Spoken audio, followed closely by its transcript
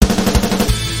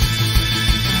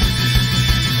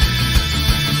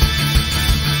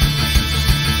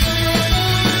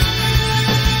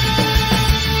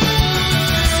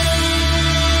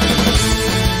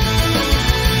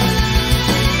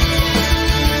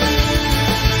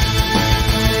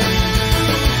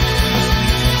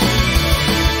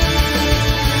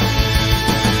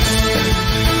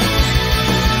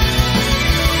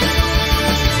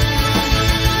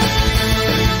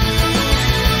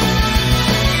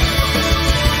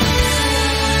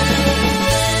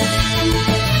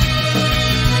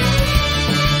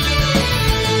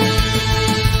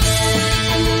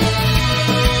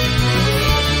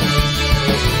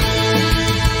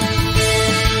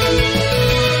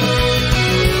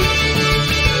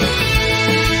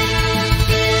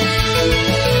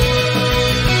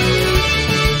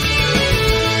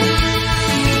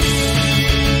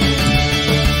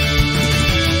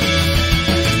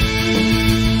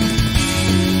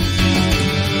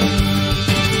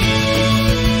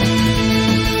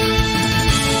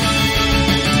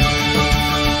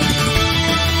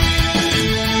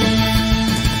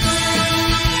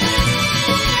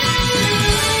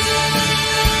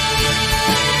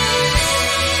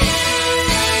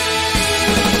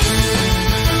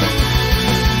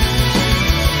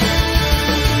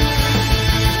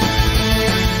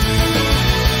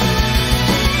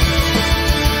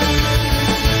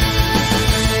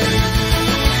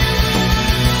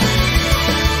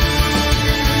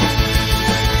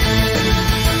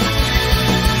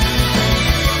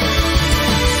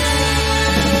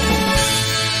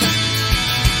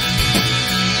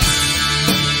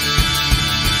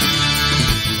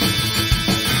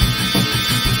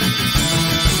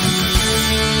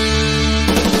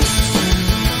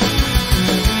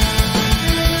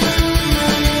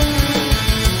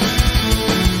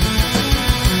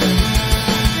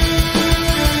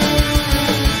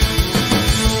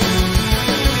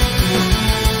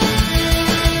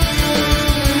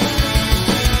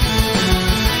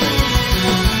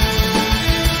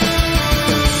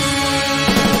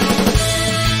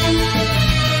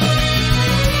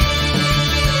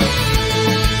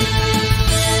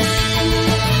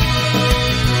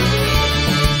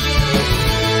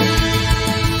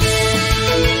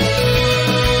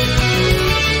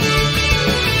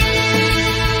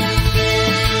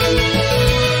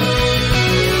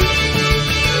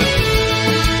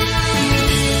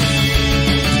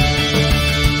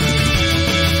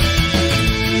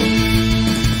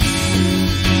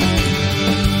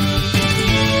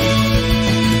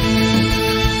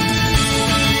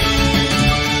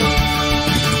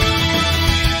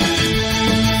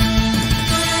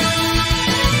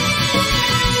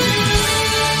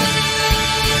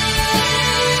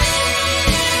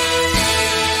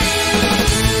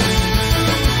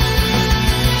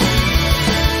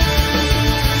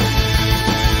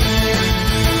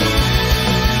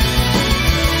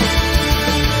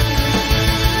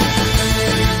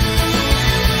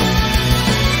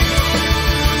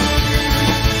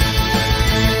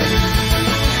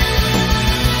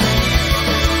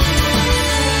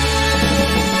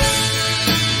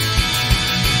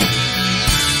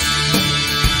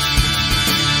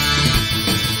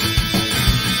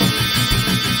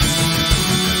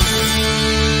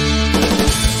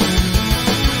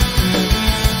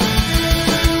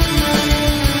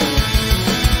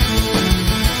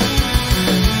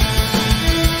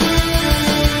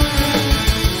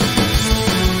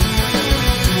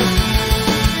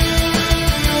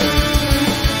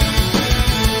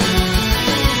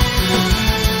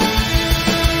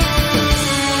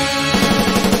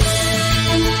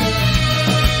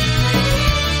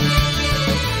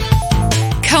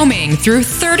combing through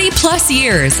 30-plus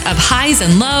years of highs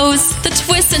and lows, the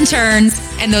twists and turns,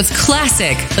 and those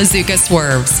classic bazooka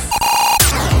swerves.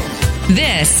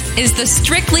 This is the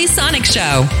Strictly Sonic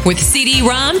Show with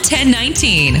CD-ROM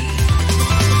 1019.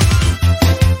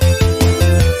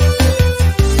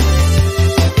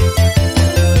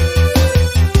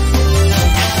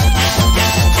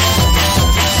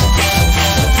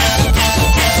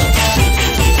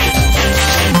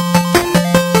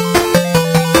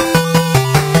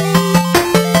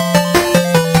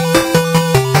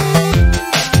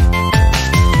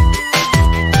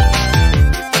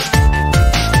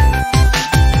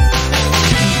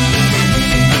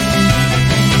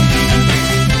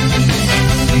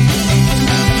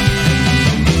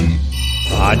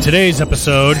 Today's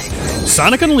episode,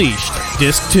 Sonic Unleashed,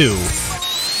 Disc 2.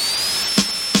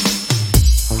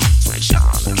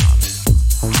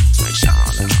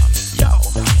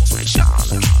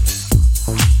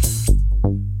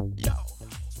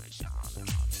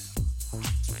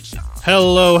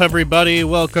 Hello, everybody.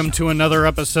 Welcome to another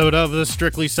episode of the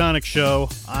Strictly Sonic Show.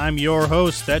 I'm your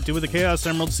host, that dude with the Chaos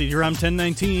Emerald, CD-ROM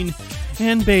 1019,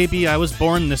 and baby, I was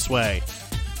born this way.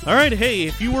 All right, hey,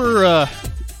 if you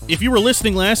were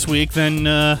listening last week, then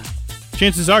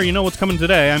chances are you know what's coming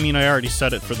today. I mean, I already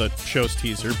said it for the show's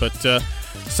teaser, but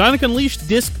Sonic Unleashed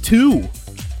Disc 2.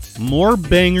 More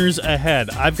bangers ahead.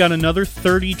 I've got another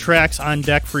 30 tracks on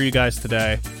deck for you guys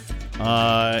today.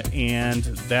 And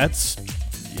that's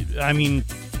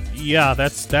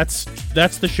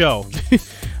the show.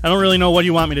 I don't really know what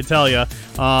you want me to tell you.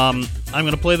 I'm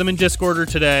going to play them in disc order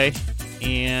today,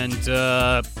 and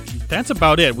that's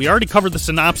about it. We already covered the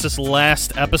synopsis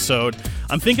last episode.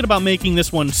 I'm thinking about making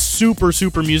this one super,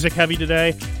 super music heavy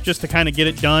today, just to kind of get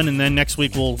it done, and then next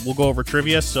week we'll go over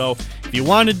trivia. So if you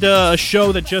wanted a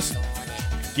show that just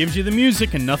gives you the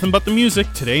music and nothing but the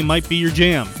music, today might be your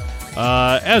jam.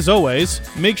 As always,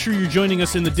 make sure you're joining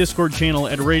us in the Discord channel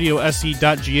at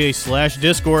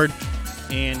radiose.ga/Discord,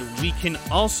 and we can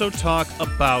also talk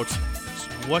about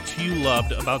what you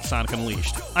loved about Sonic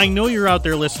Unleashed. I know you're out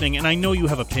there listening, and I know you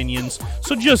have opinions,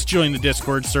 so just join the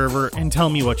Discord server and tell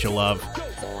me what you love.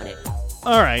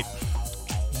 Alright,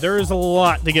 there is a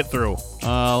lot to get through.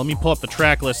 Let me pull up the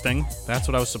track listing. That's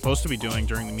what I was supposed to be doing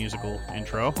during the musical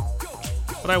intro,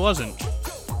 but I wasn't.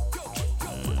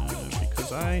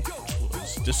 Because I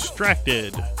was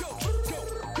distracted.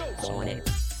 So,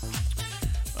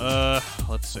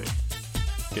 let's see.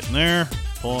 Getting there,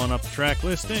 pulling up the track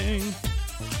listing.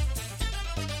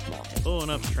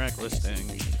 Pulling up the track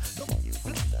listing.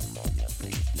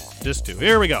 Disc 2.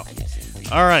 Here we go.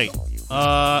 Alright.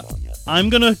 I'm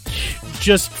going to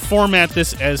just format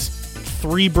this as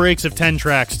 3 breaks of 10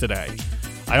 tracks today.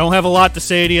 I don't have a lot to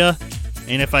say to you.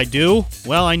 And if I do,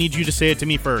 well, I need you to say it to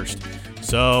me first.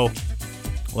 So,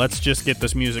 let's just get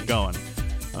this music going.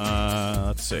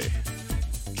 Let's see.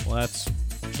 Let's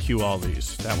cue all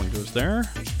these. That one goes there.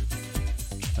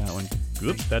 That one.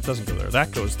 Oop, that doesn't go there.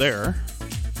 That goes there.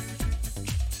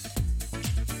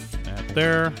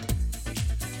 There.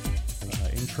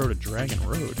 Intro to Dragon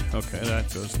Road. Okay, that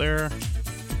goes there.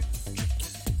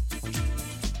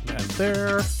 That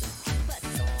there.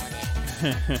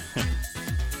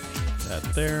 That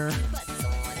there.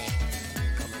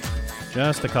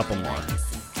 Just a couple more.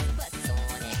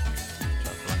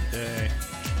 Chocolate Day.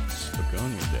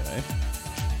 Spagonia Day.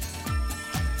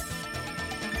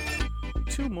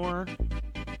 2 more.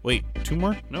 Wait, 2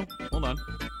 more? No, hold on.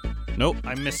 Nope,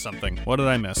 I missed something. What did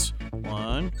I miss?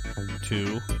 1,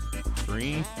 2,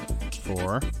 3,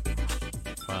 4,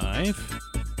 5.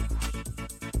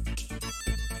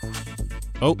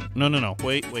 Oh, no.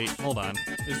 Wait, hold on.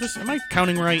 Am I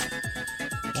counting right?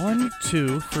 1,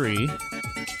 2, 3.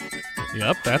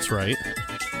 Yep, that's right.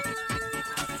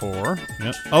 4.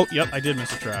 Yep. Oh, yep, I did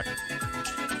miss a track.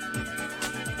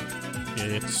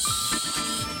 It's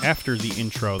after the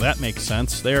intro. That makes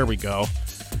sense. There we go.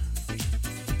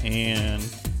 And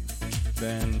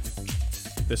then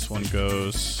this one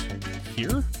goes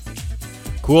here.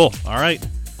 Cool. All right.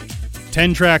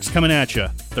 10 tracks coming at you.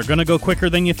 They're going to go quicker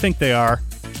than you think they are.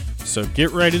 So get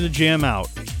ready to jam out.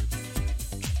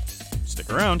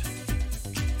 Stick around.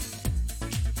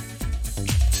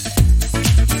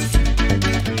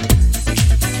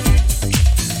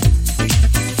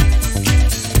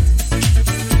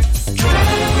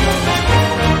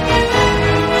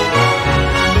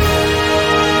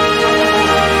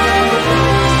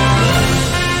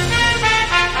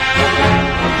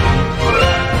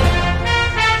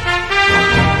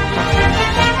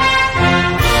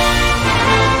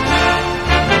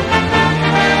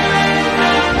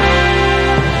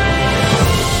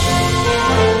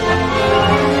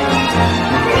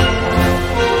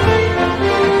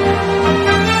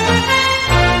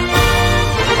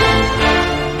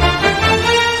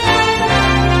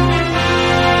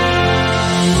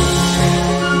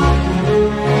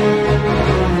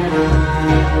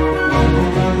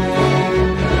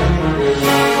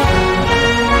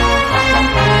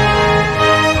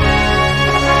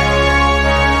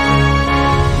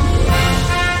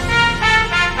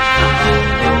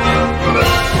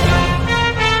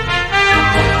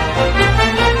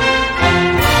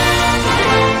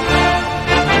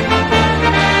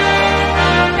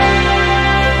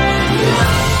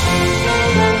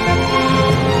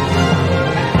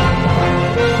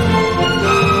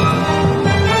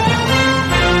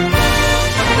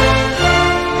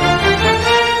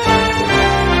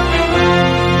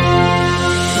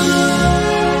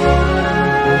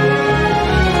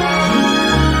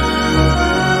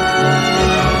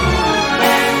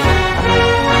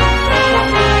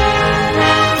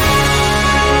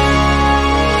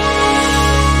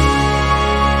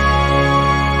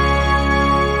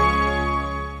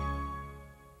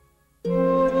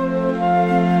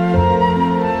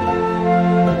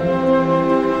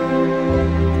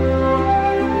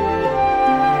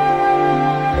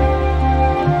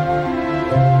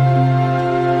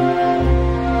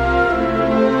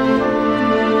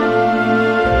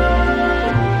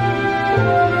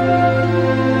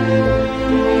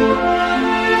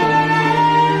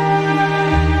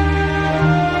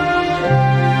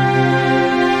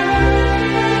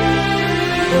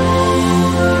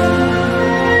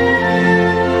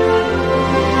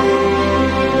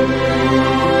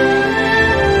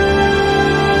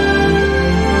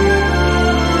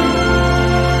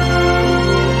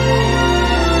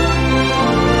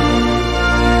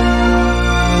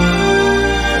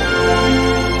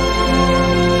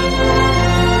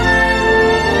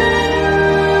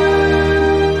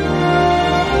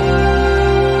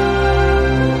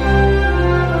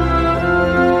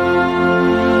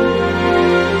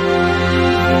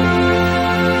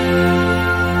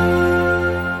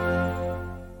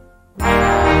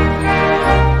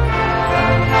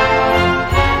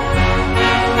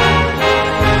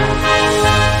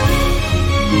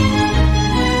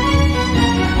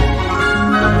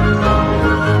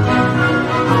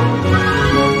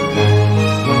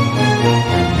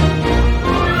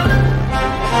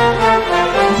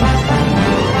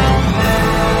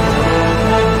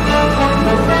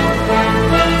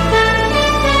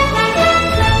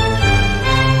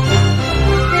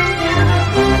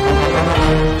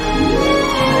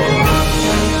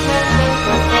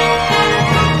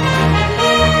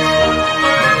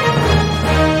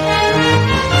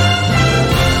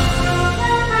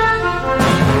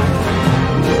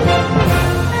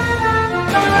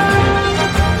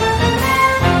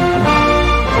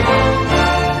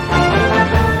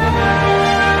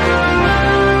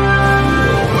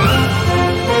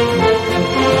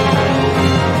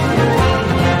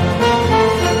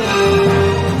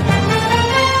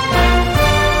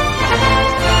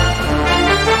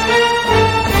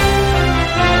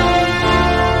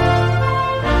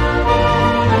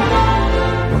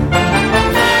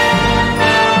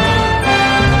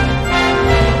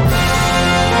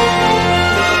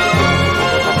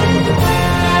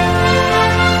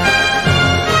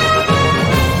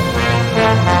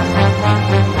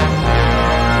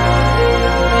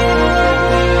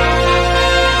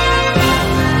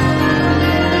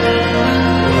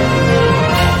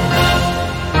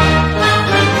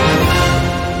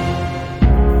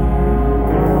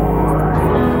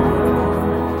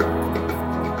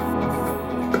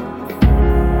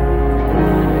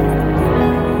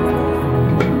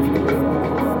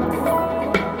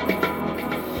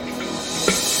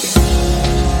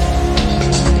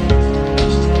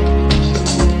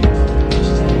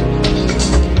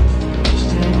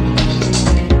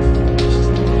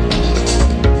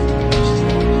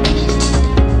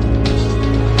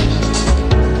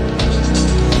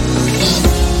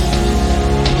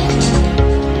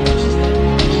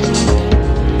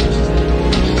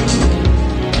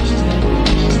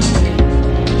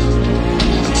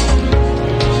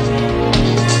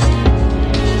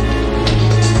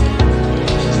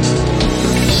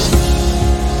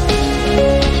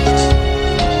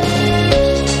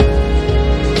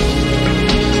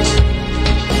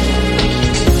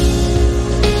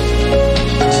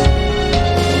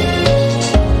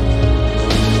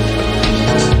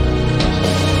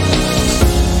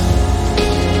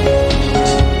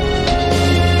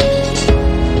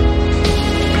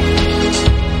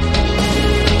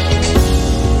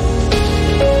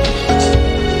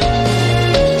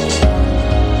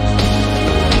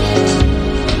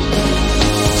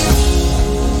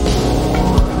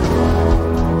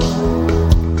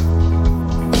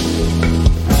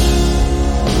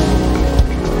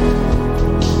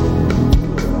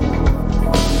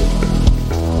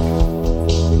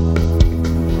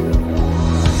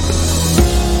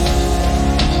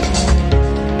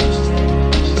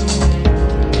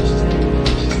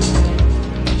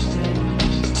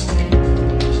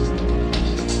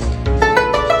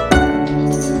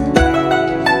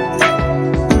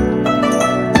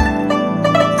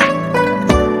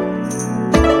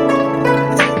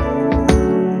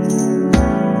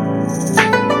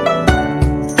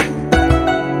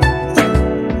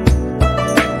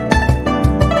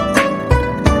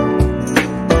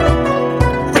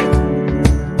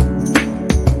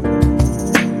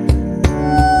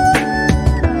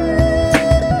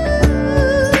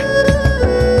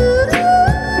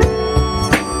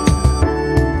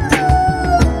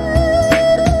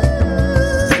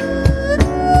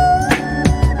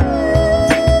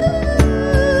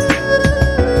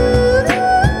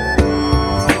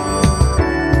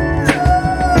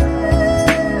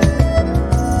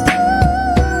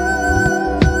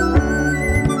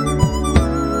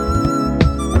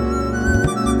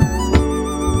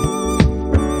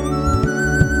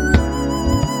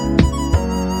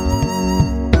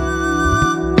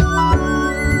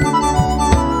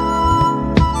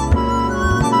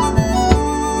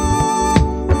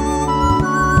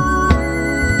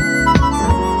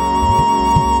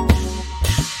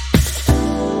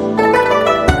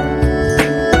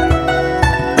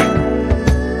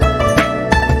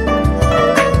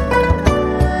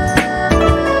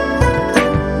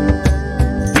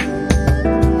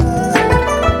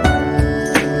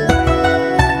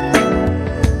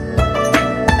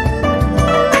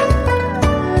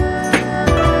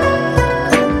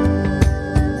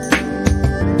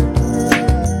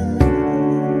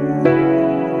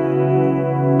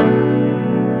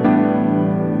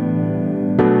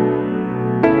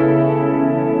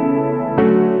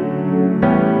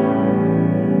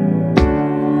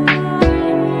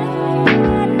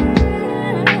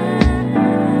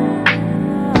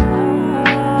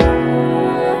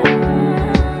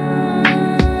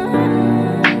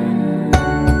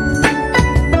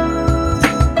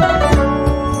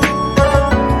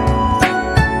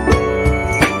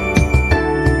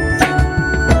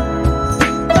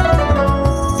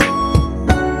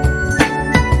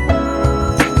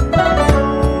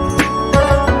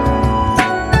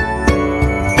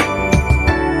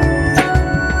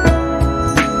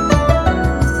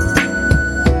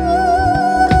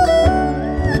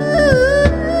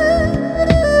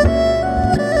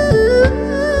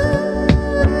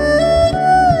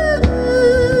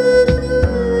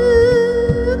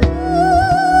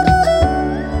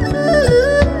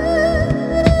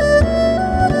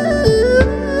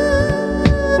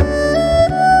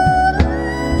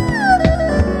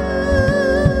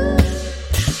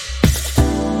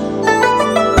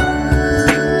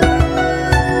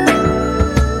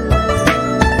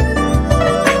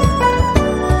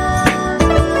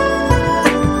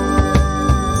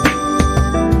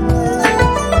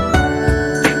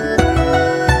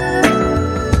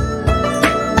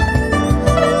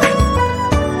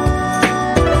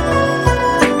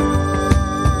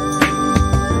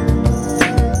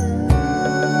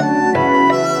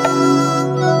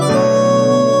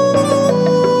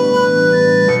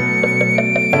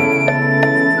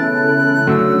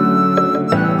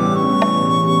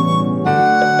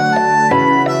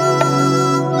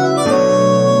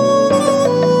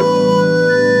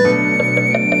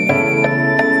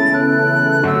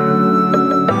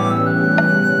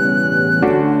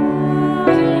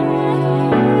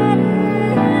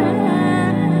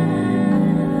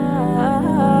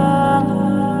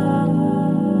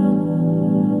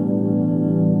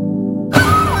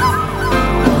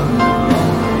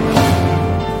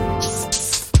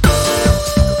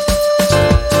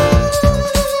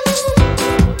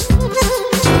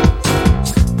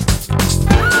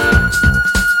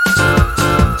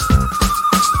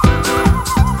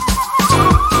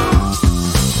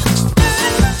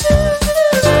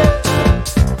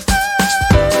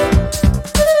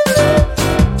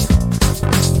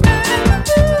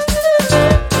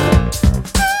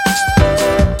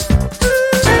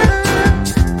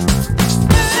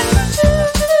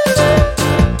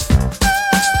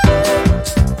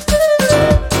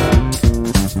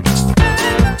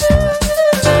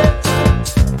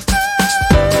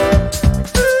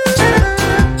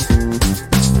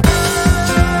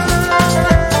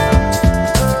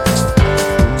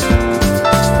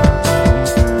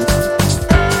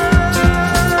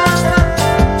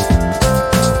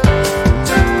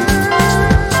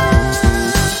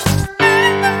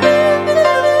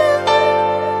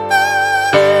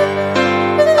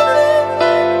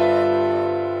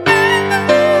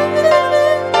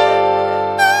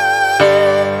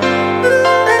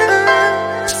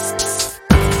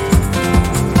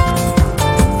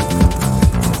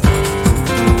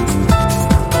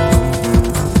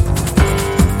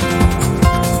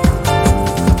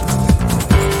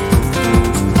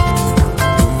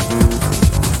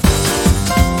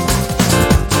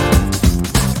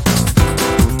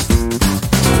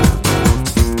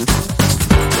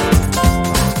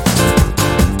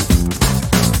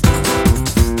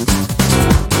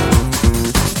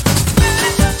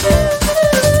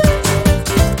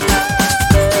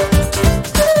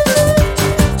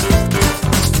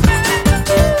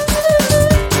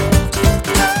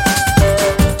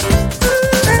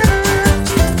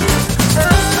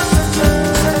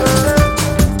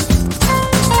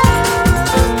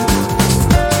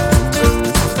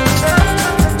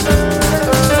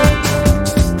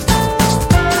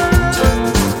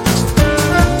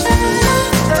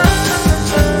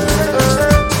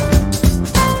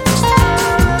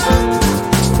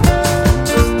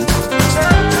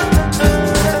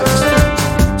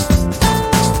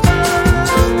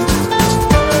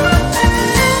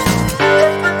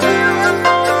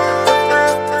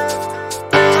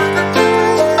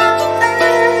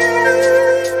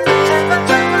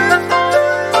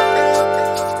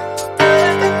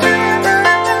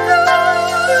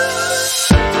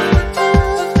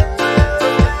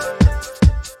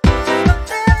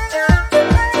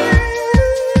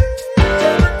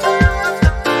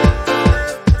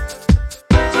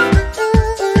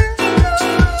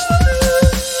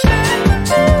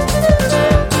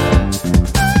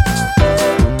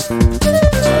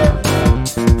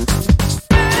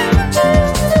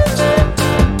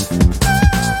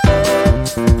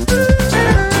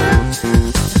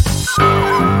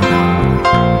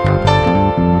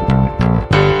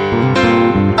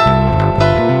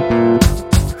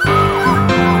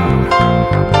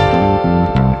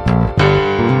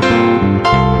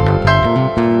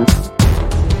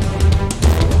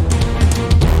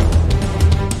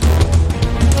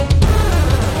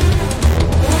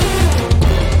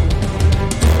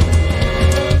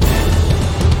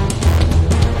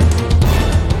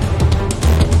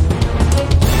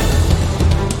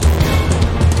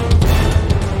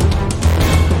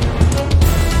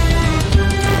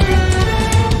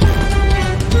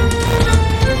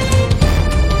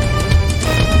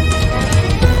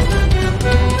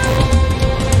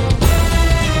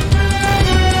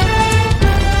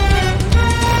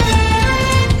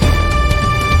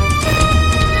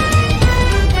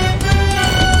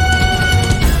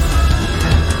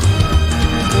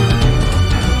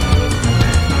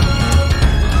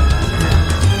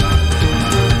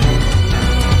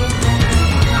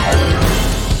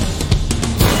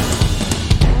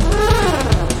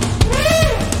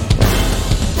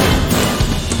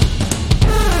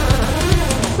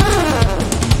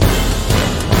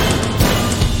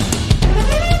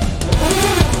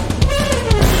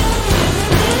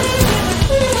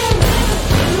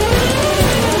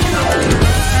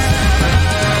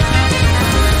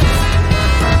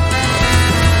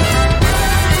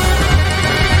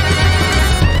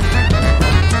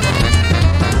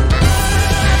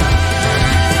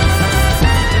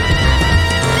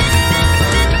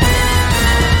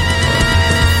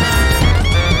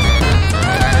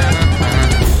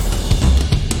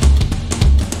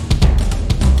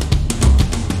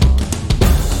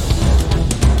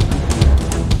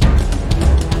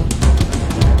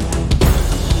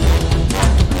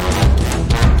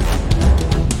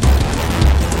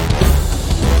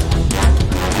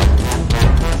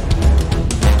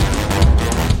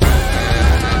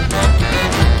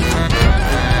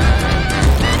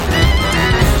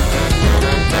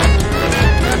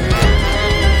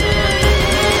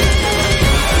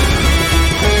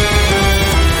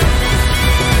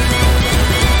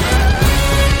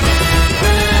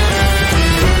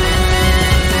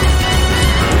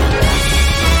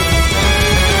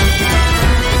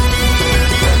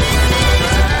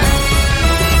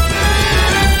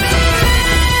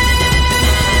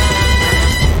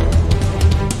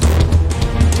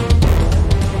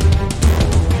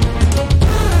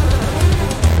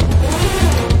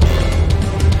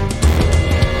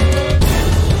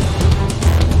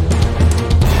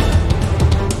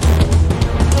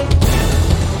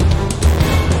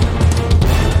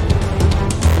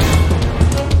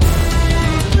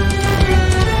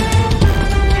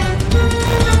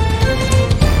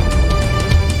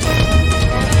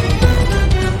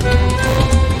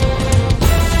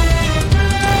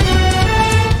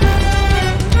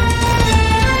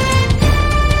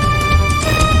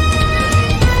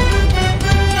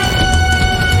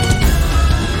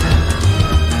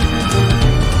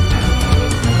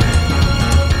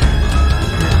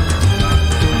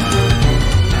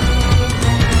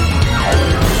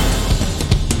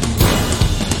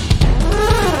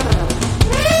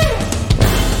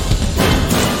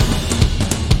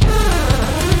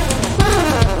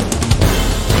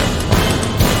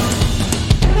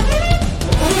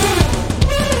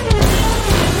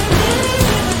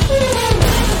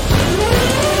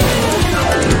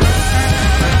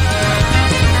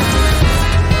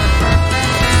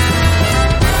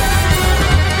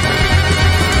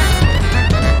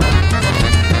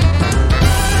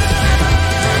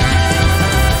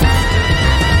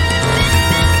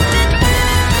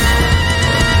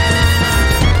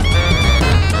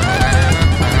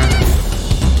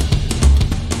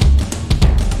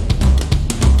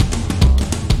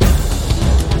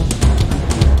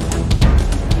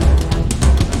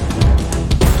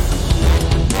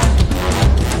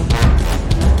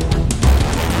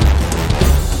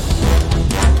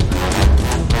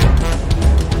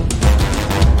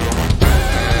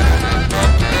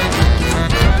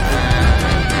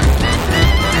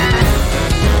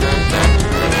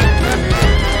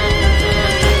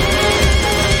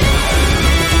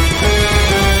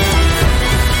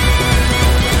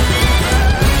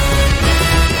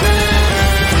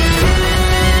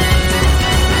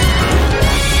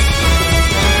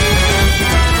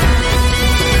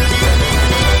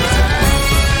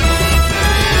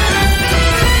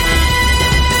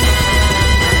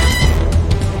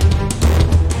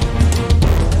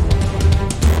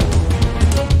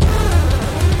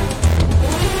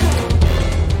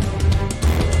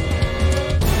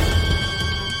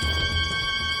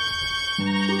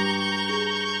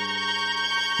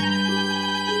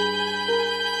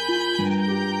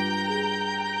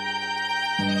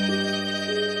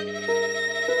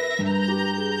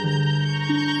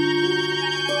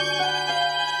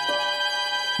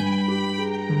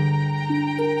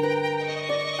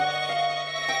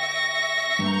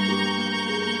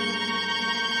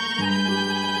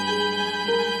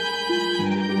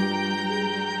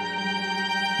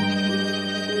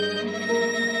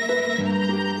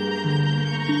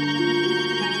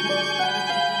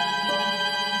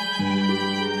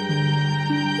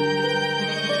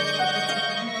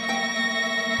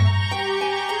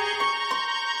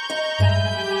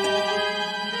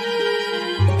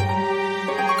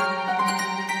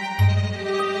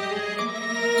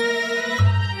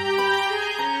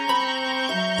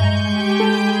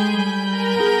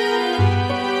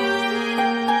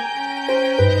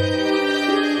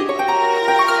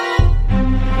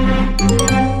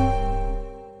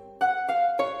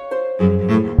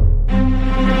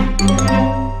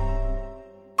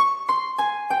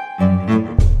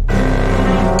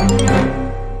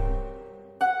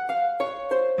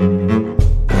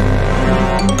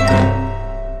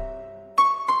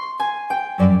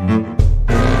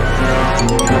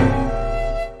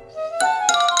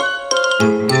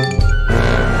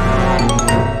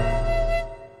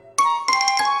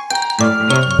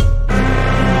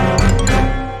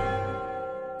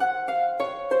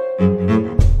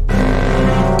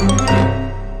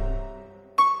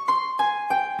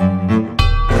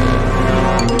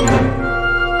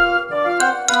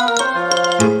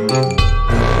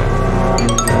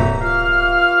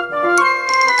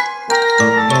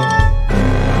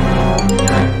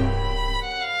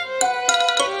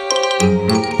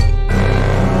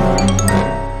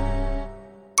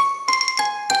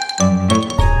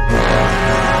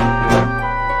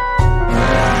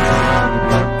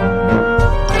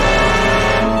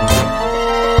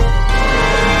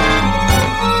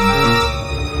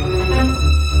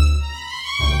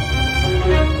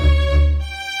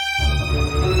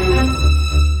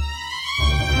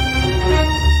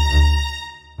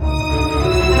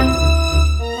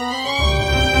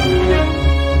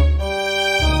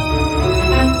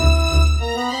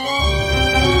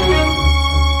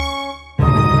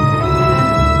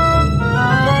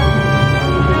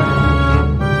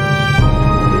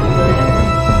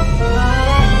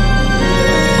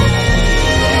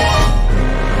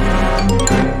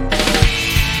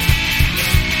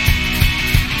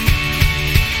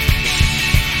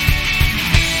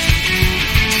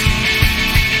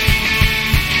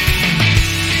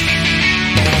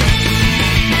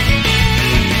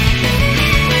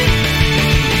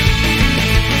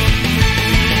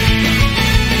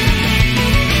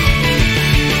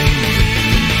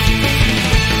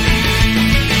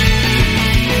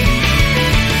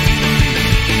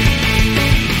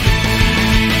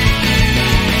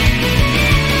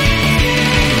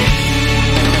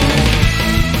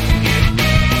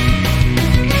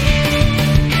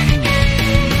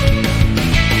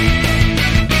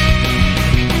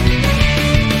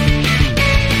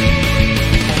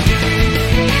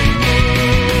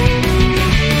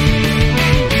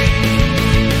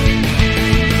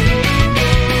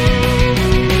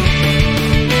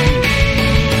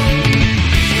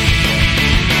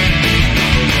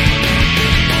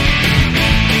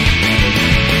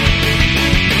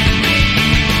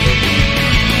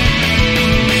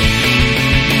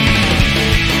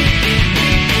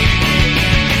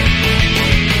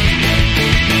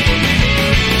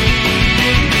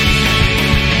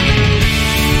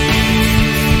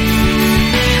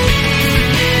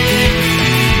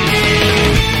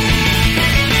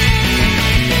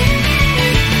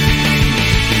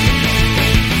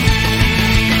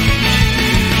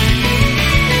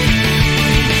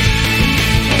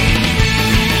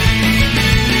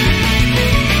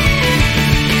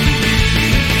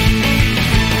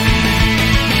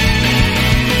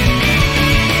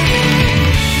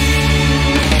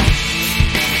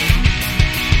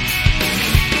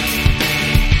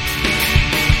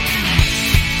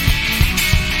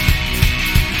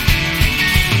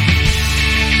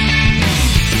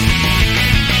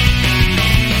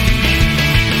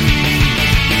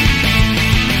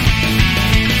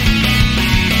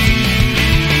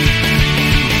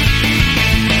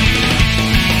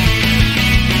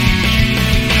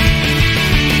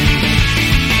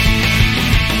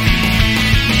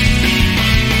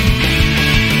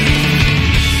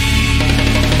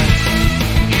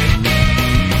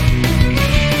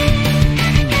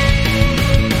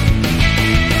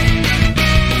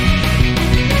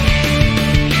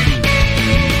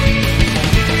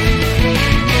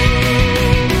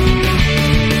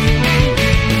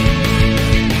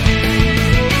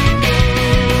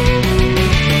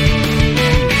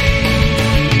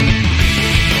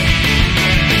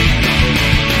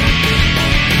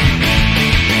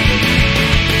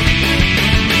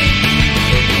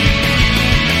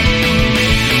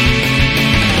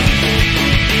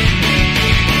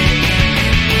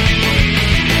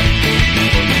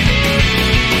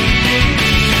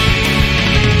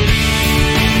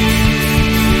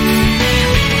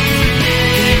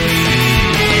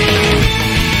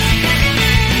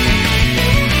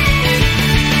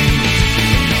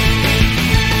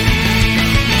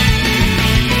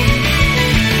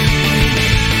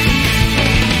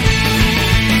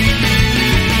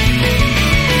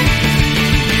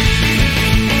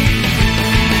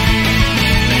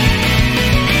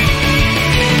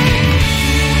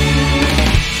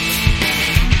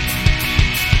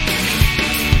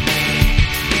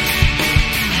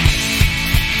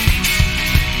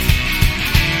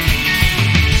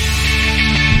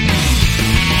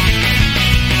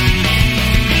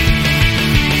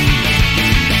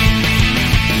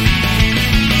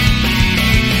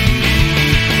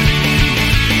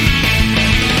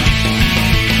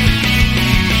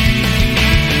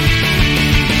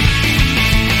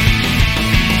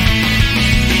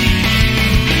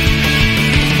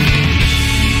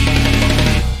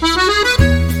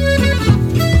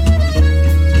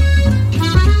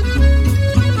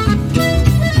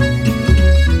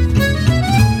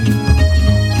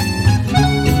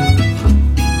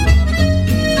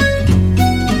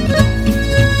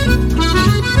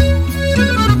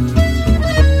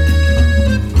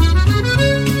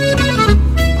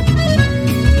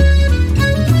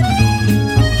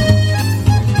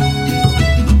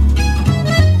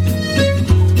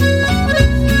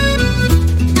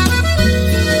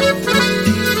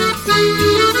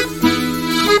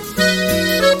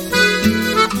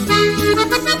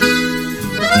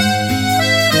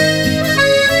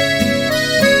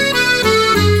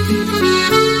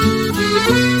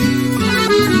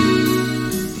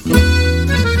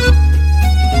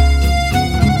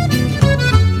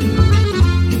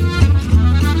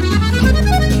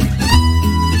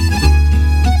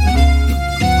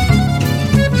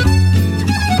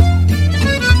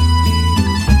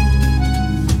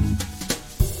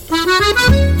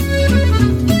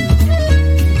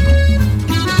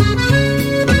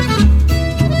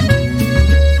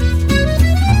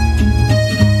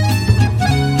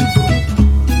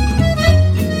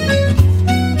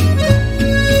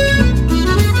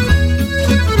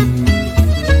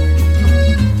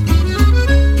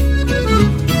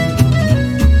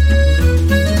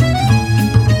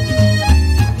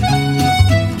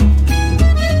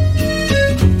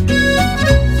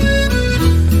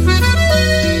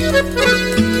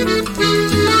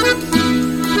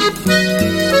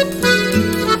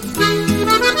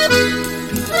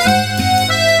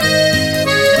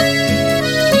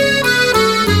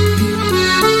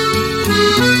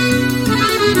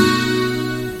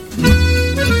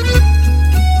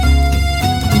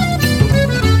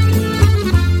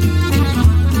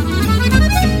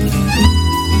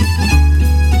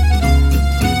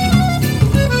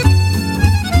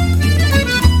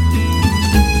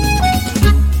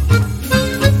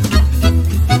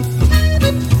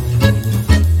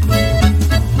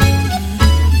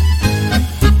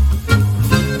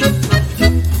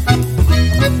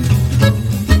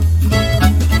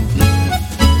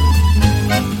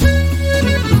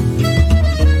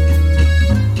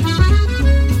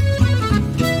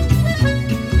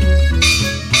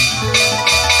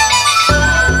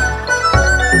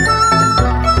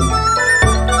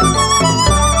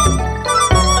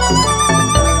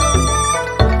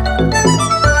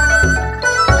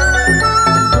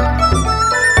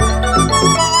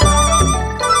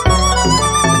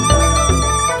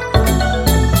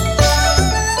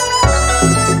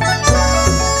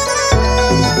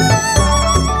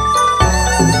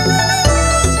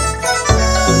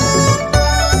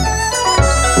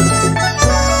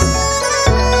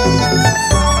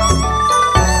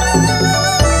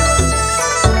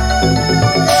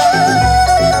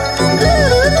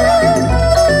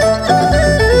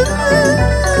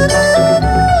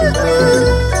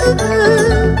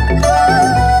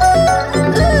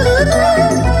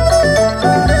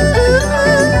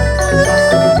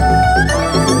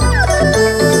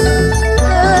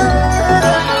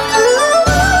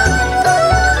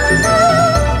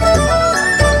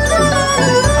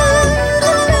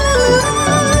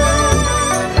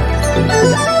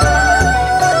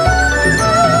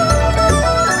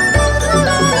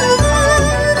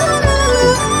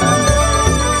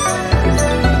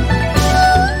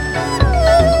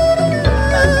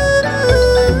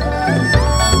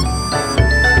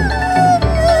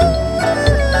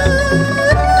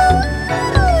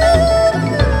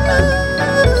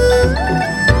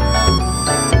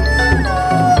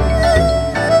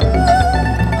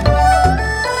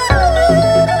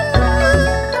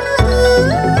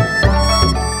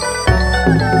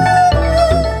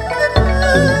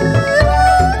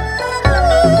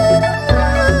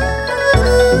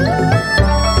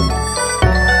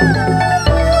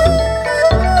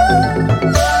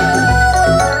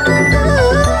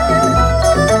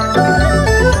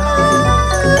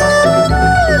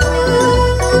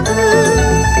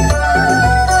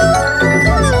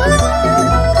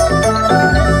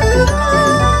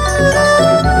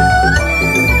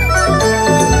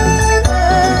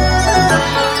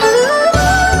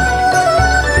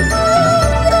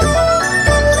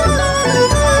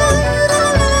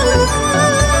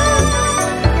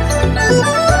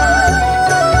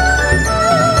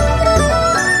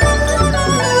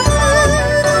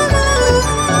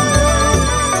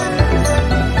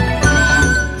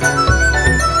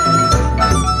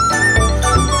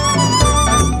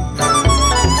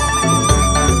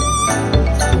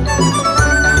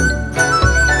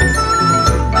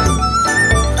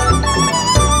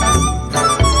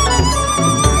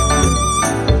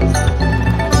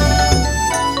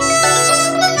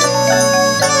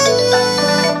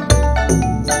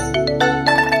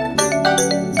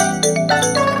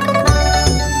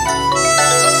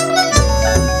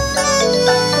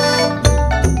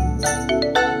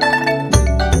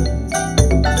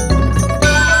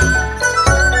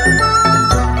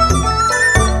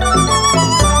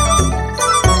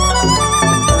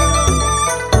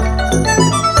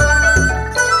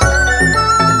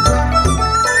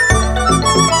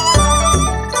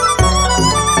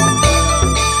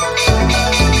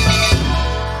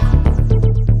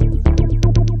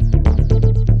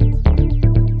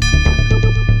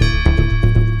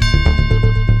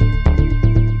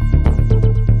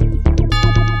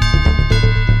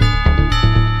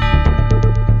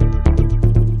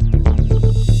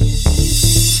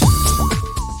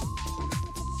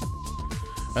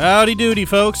 Howdy doody,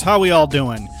 folks. How we all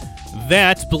doing?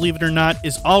 That, believe it or not,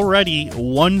 is already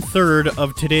 1/3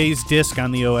 of today's disc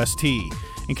on the OST.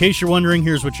 In case you're wondering,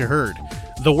 here's what you heard.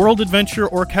 The World Adventure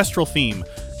Orchestral Theme,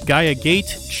 Gaia Gate,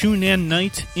 Chunan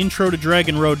Night, Intro to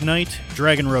Dragon Road Night,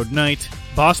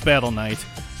 Boss Battle Night,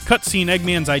 Cutscene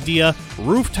Eggman's Idea,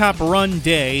 Rooftop Run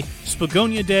Day,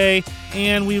 Spagonia Day,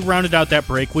 and we rounded out that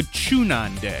break with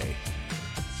Chunan Day.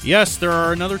 Yes, there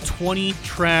are another 20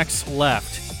 tracks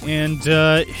left. And,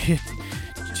 I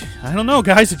don't know,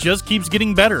 guys, it just keeps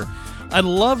getting better. I'd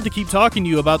love to keep talking to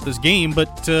you about this game,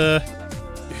 but,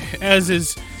 as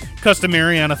is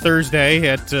customary on a Thursday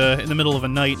in the middle of a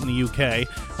night in the UK,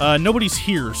 nobody's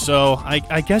here, so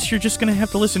I guess you're just going to have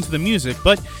to listen to the music.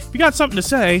 But if you got something to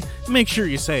say, make sure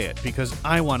you say it, because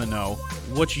I want to know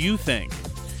what you think.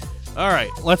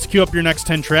 Alright, let's queue up your next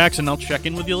 10 tracks, and I'll check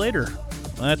in with you later.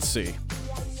 Let's see.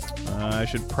 I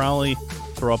should probably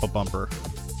throw up a bumper.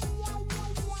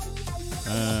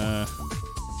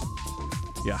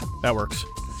 Yeah, that works.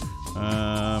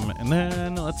 And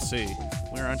then, let's see.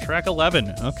 We're on track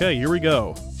 11. Okay, here we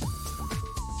go.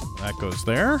 That goes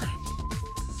there.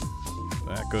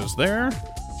 That goes there.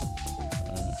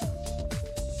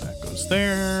 That goes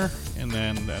there. And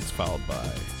then that's followed by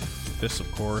this,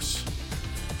 of course.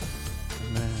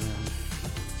 And then,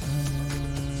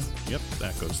 yep,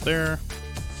 that goes there.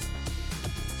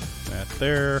 That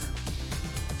there.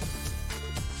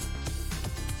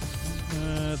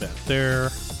 That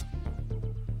there.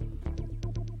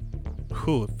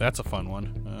 Whew, that's a fun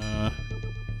one.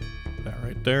 That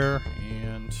right there,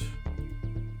 and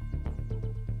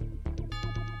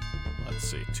let's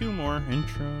see, 2 more.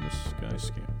 Intro to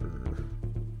Skyscamper.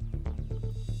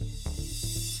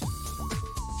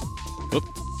 Oop,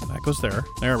 that goes there.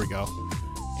 There we go.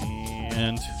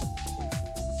 And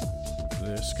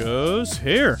this goes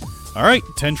here. All right,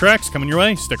 10 tracks coming your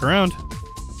way. Stick around.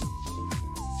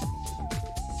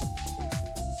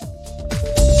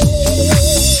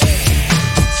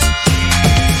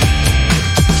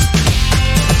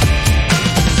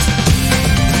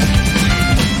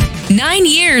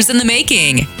 In the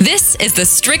making. This is the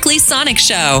Strictly Sonic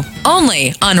Show,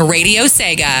 only on Radio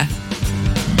Sega.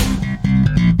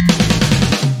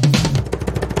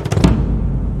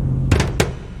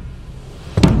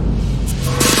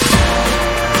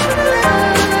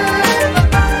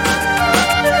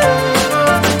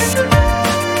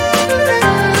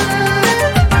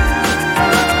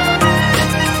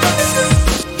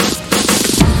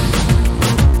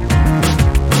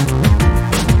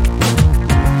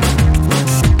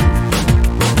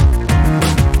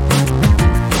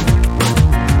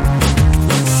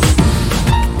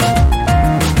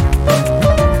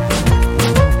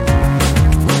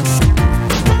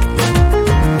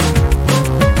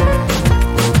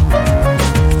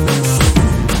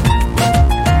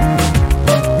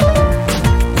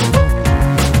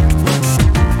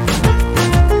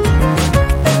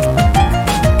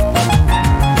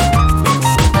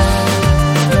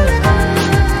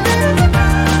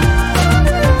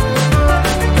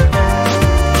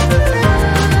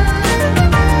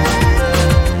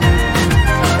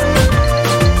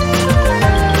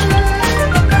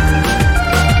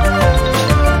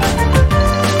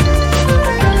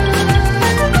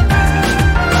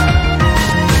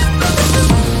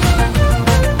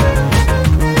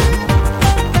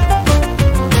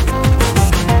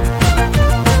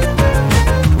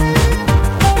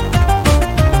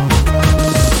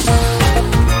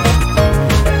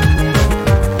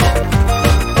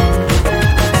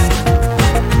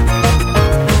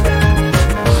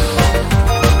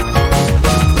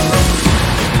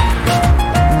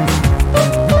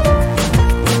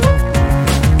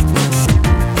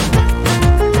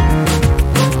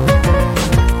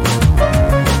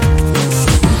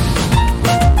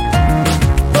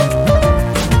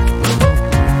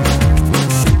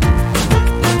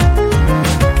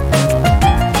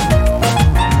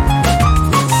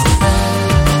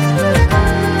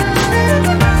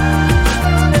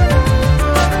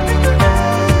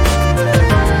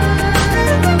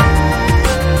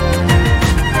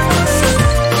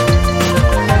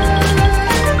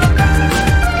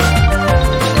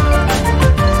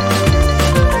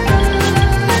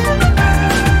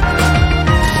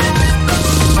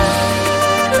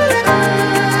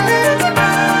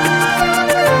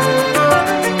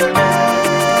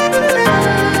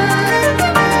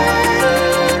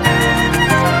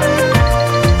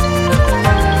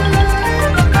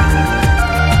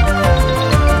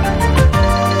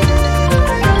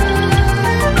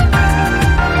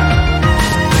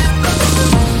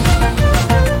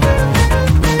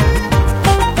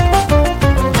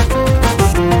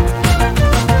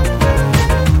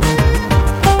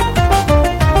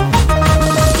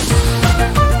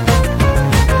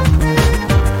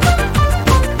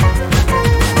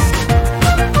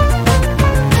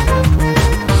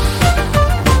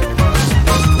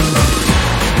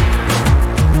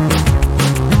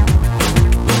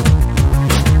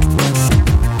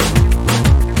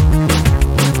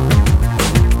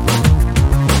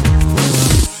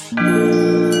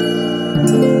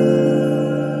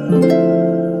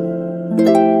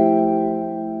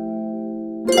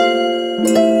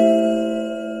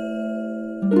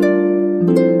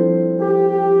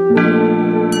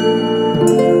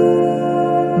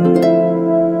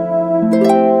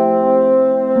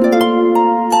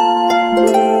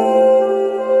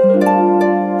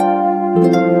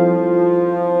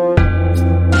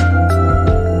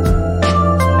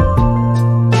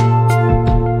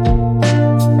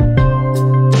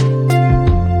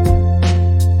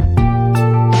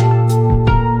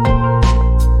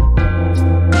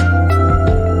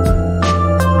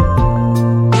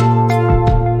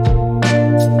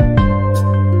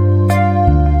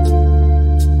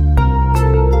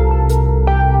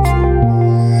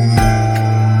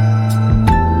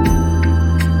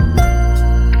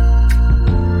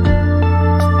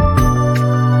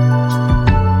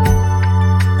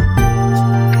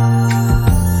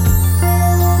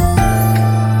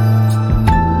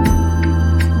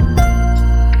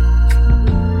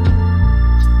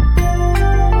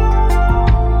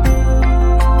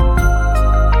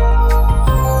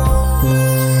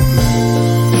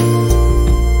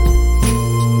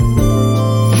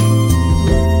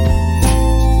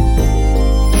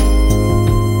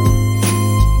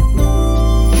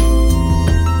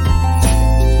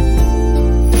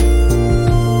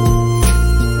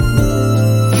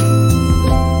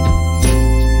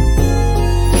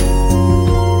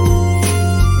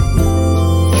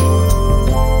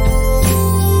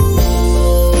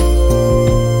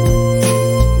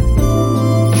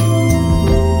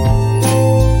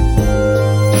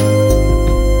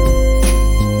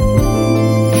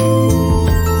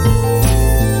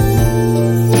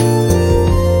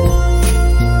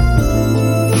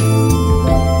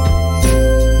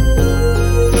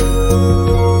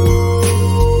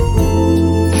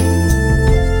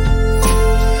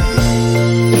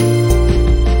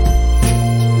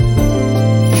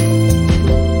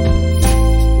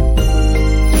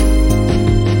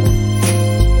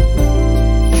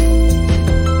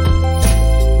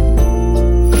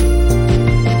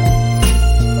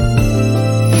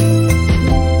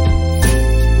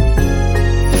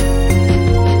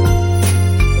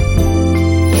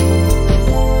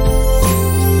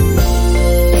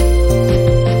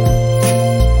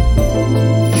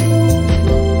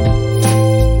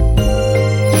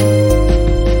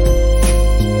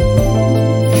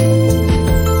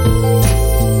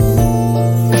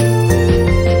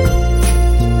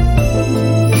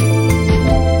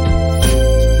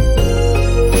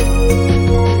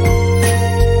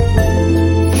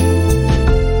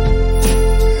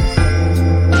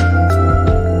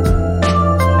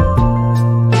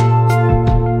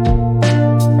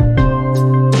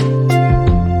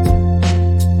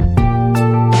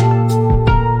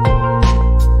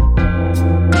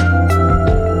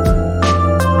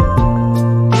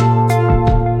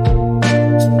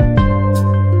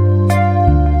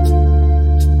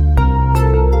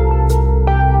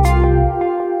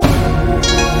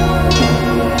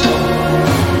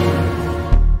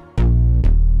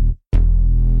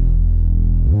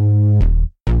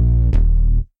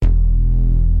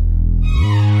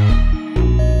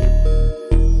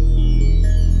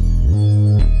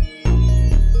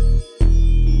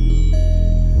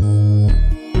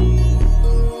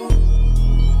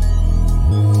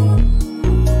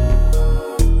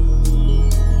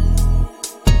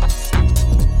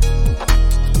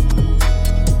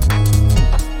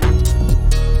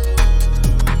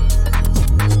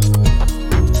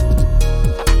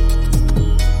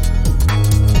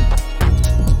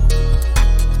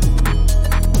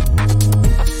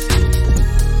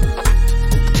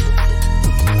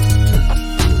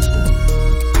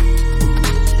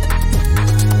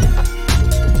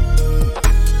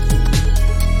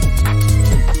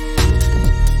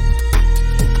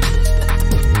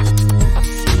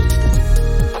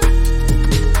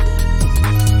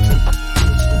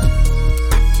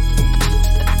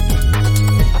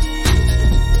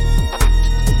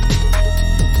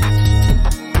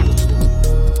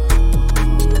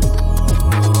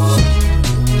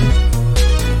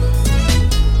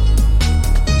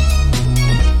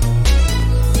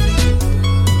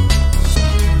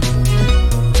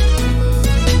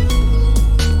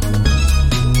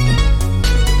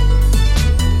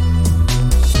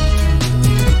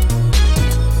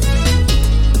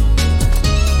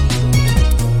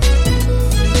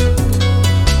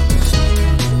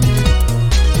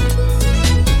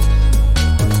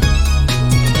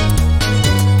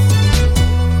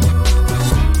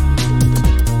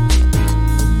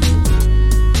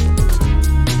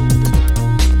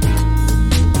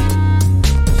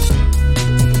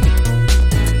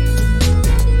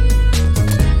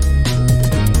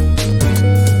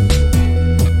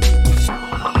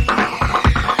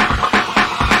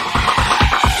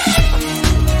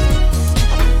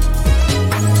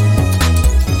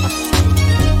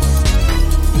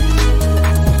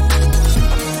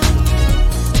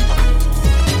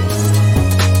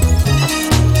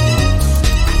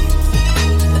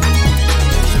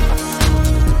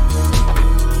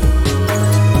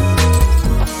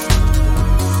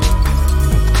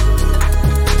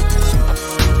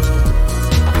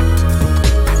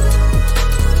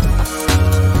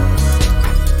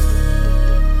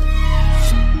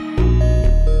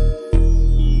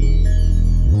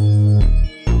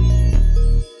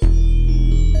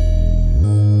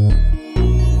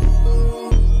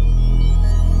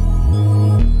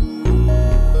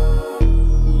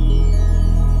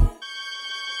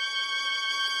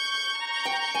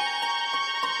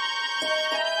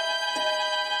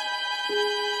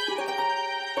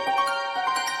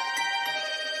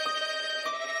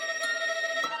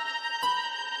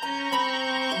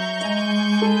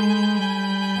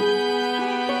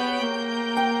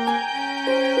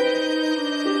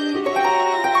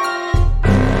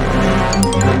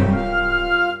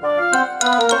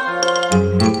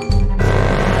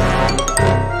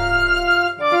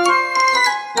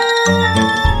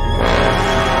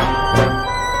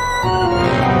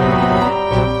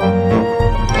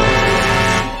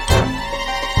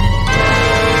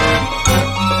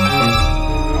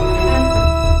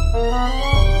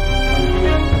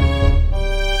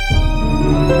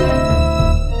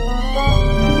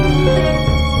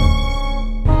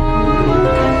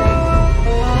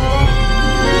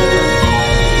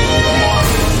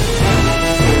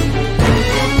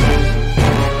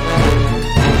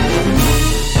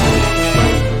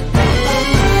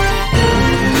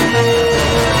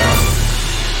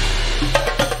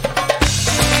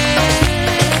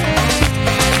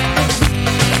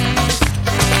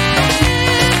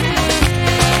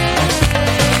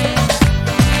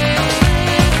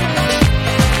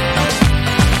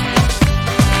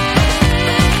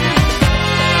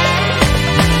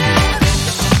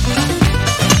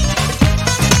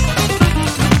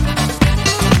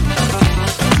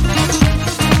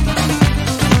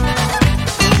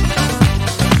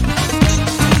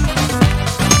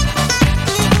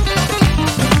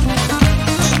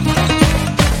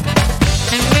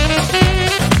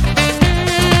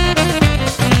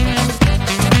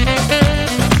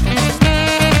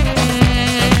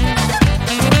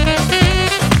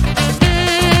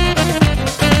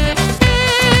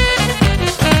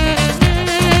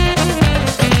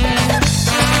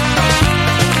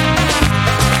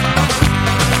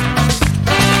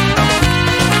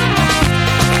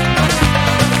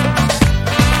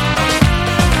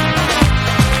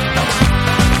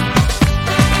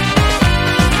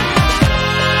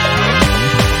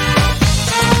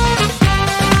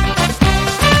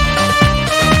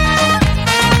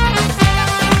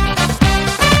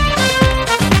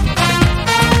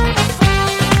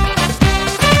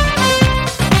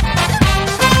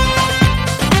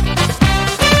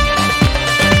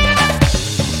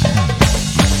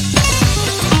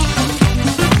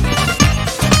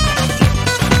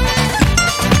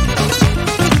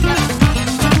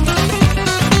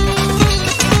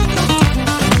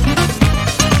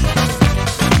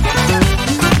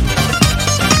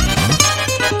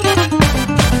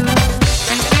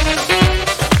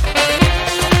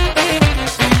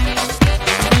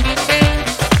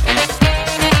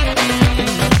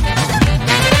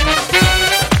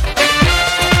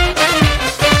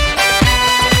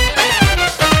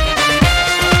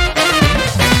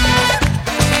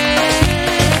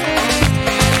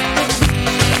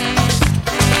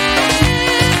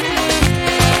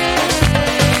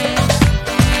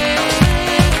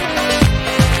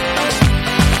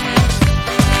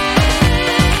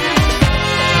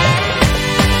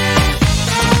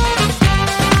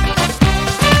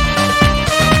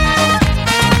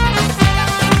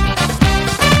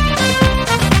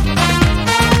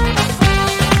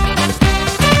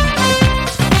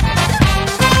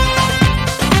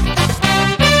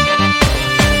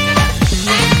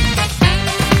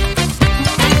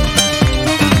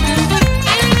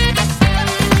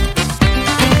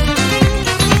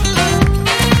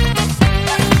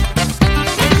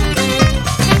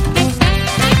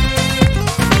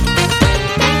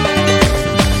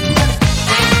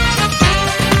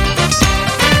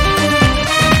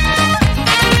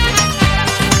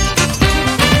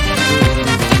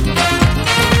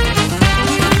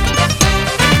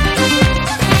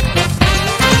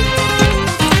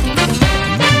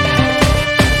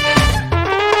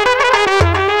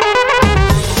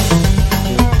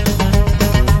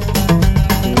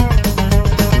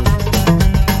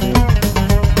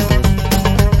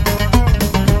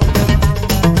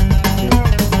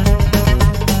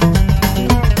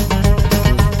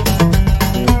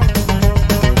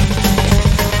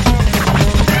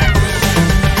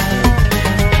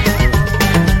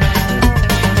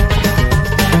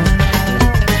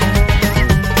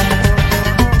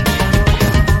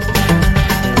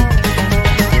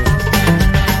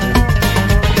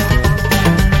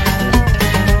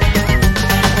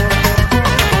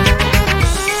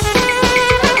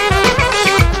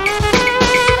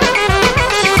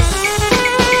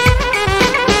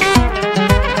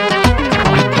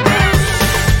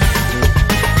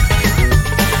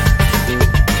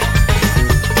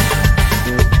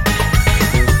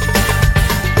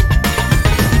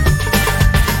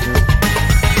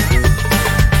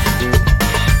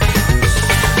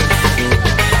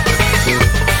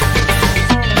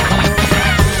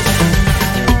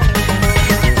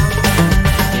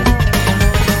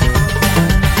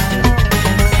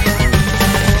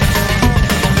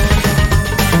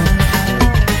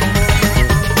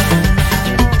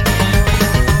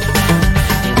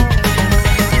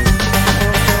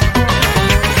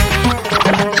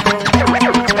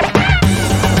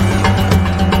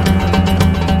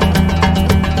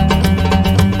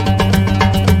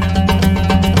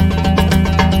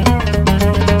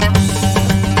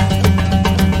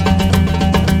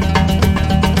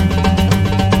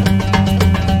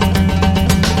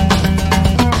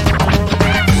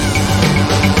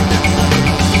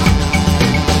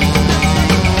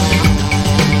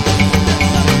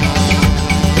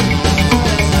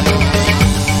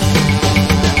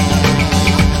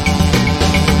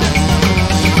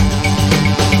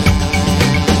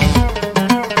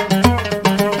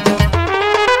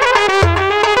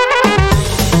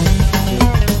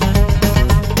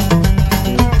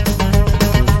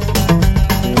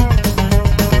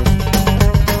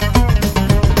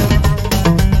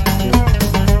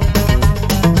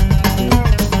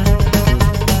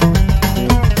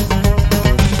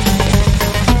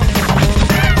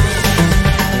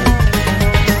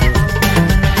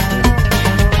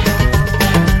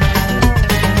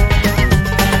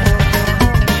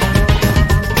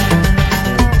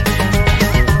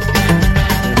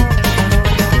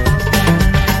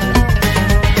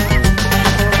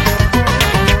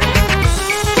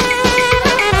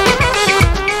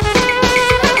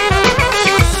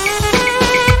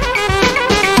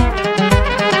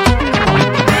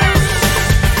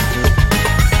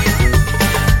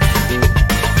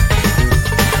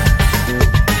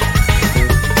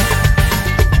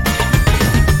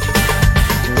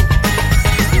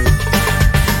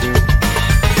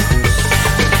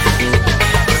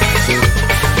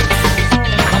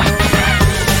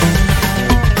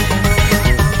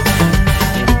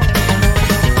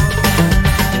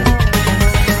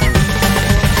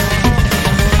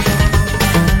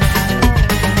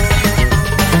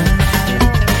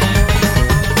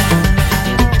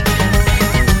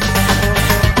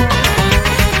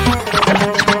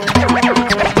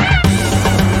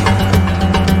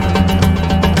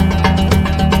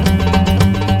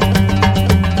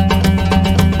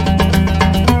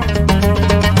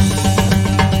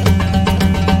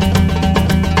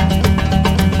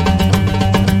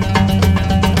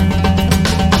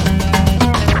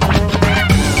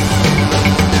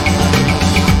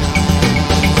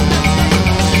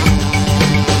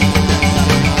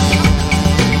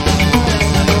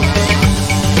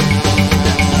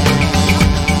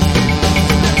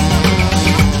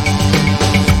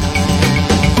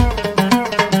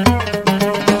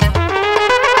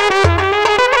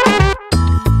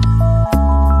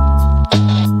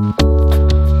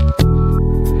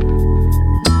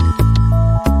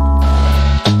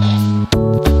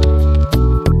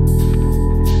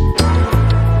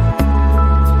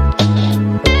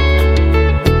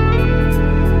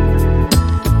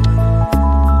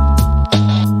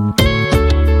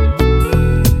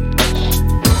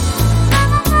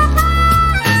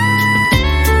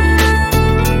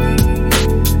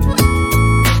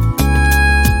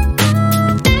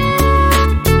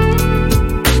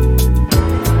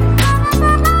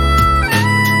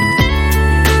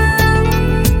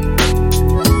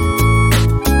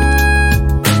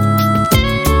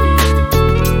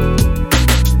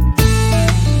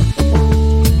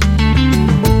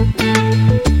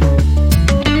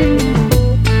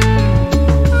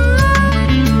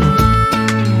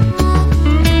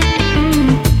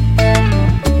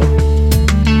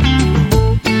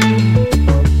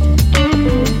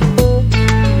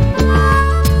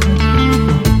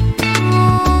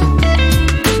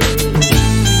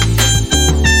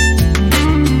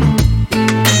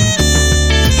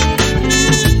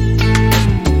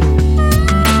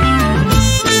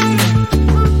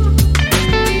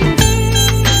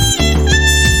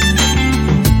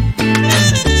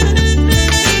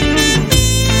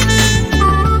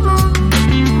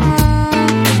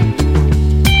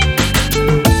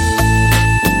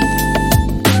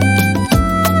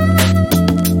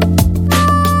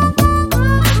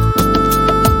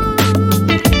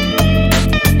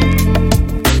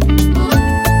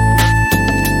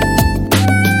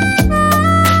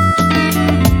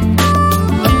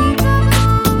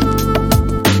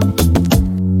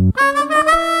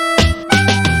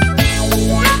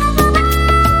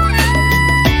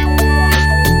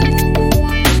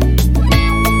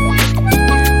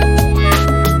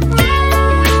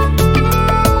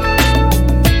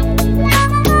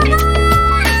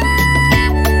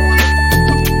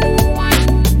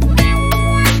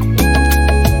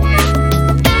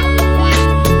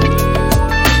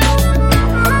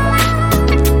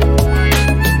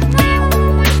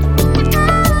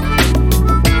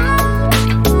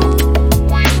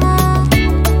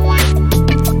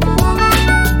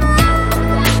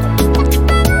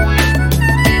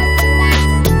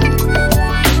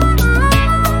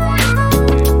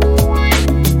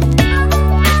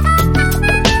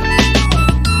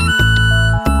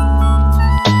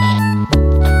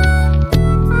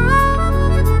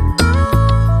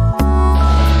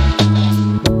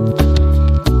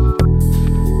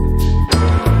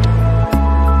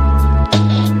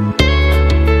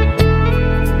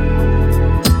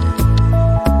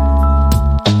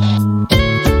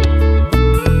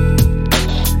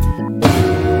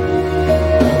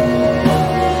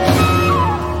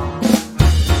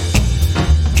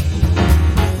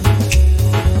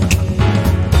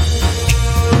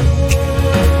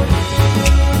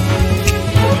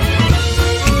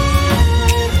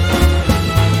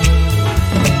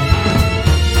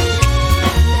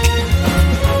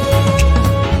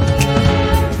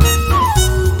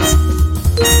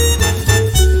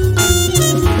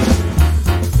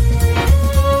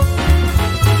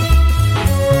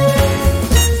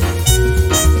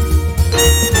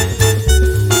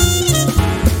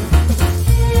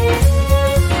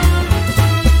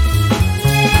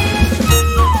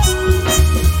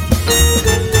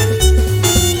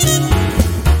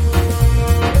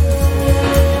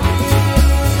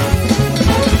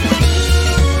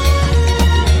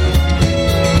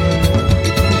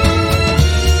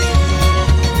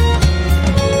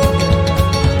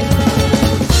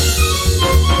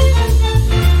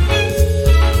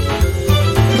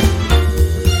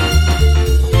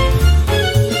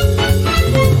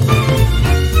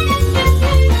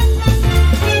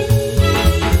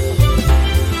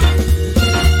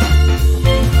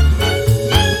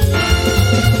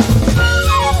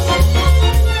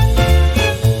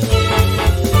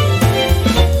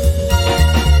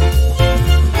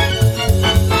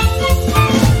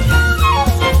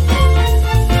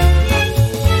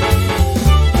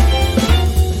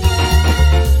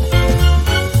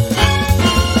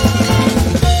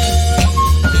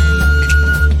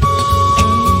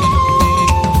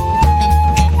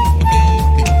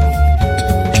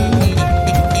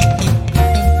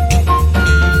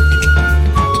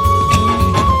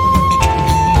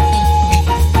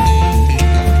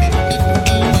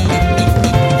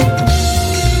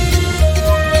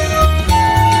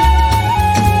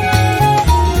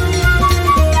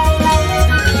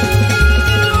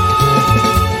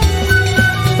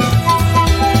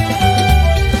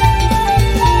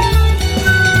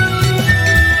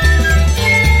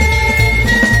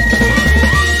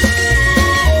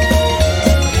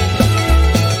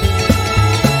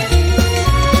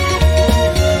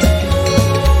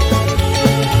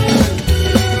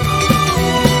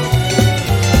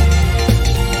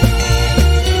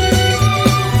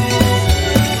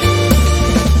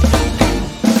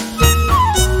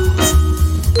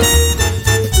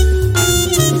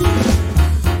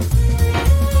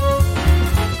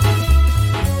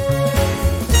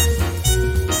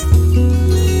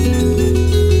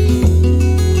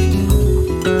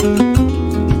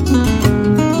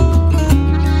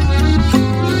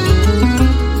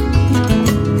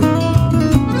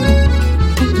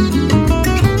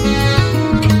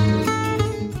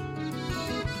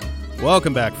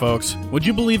 Welcome back, folks. Would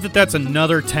you believe that that's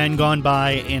another 10 gone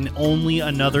by and only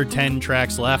another 10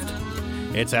 tracks left?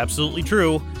 It's absolutely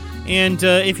true. And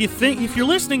if you're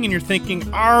listening and you're thinking,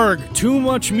 "Arg, too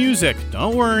much music,"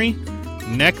 don't worry.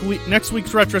 Next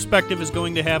week's retrospective is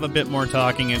going to have a bit more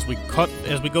talking as we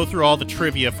go through all the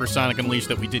trivia for Sonic Unleashed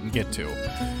that we didn't get to.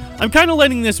 I'm kind of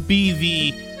letting this be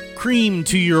the cream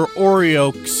to your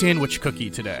Oreo sandwich cookie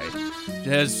today.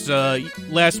 As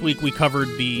last week we covered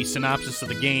the synopsis of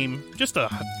the game, just a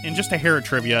hair of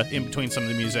trivia in between some of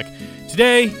the music.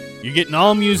 Today, you're getting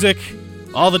all music,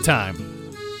 all the time,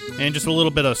 and just a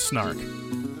little bit of snark.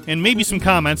 And maybe some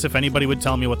comments if anybody would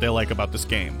tell me what they like about this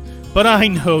game. But I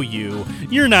know you.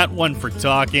 You're not one for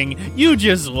talking. You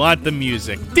just want the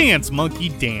music. Dance, monkey,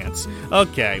 dance.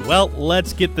 Okay, well,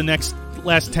 let's get the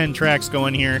last 10 tracks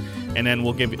going here, and then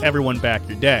we'll give everyone back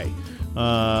your day.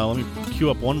 Let me cue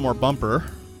up one more bumper.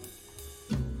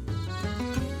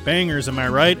 Bangers, am I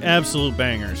right? Absolute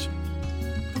bangers.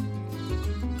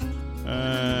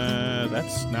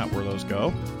 That's not where those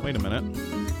go. Wait a minute.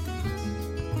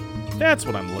 That's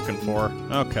what I'm looking for.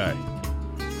 Okay.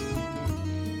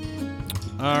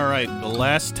 Alright, the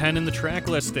last 10 in the track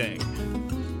listing.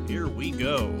 Here we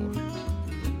go.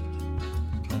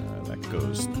 That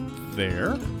goes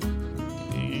there.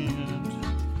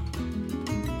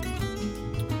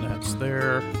 That's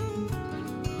there.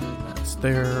 That's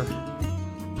there.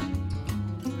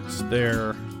 That's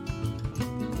there.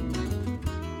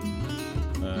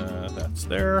 That's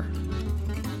there.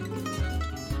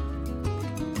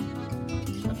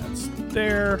 That's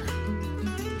there.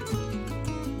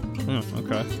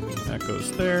 Okay. That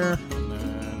goes there. And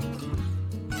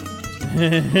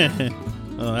then...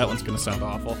 oh, that one's going to sound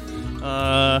awful.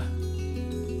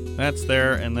 That's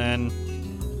there, and then...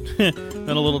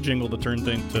 then a little jingle to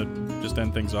just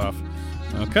end things off.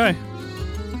 Okay.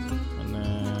 And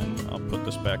then I'll put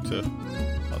this back to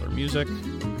other music.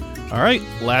 All right,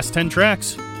 last 10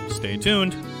 tracks. Stay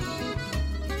tuned.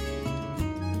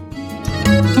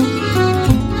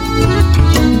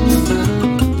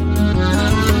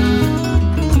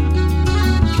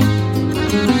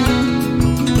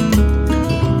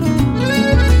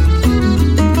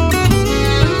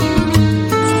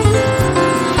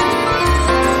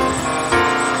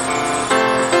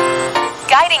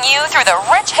 Through the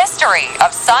rich history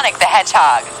of Sonic the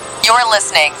Hedgehog. You're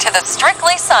listening to the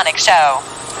Strictly Sonic Show.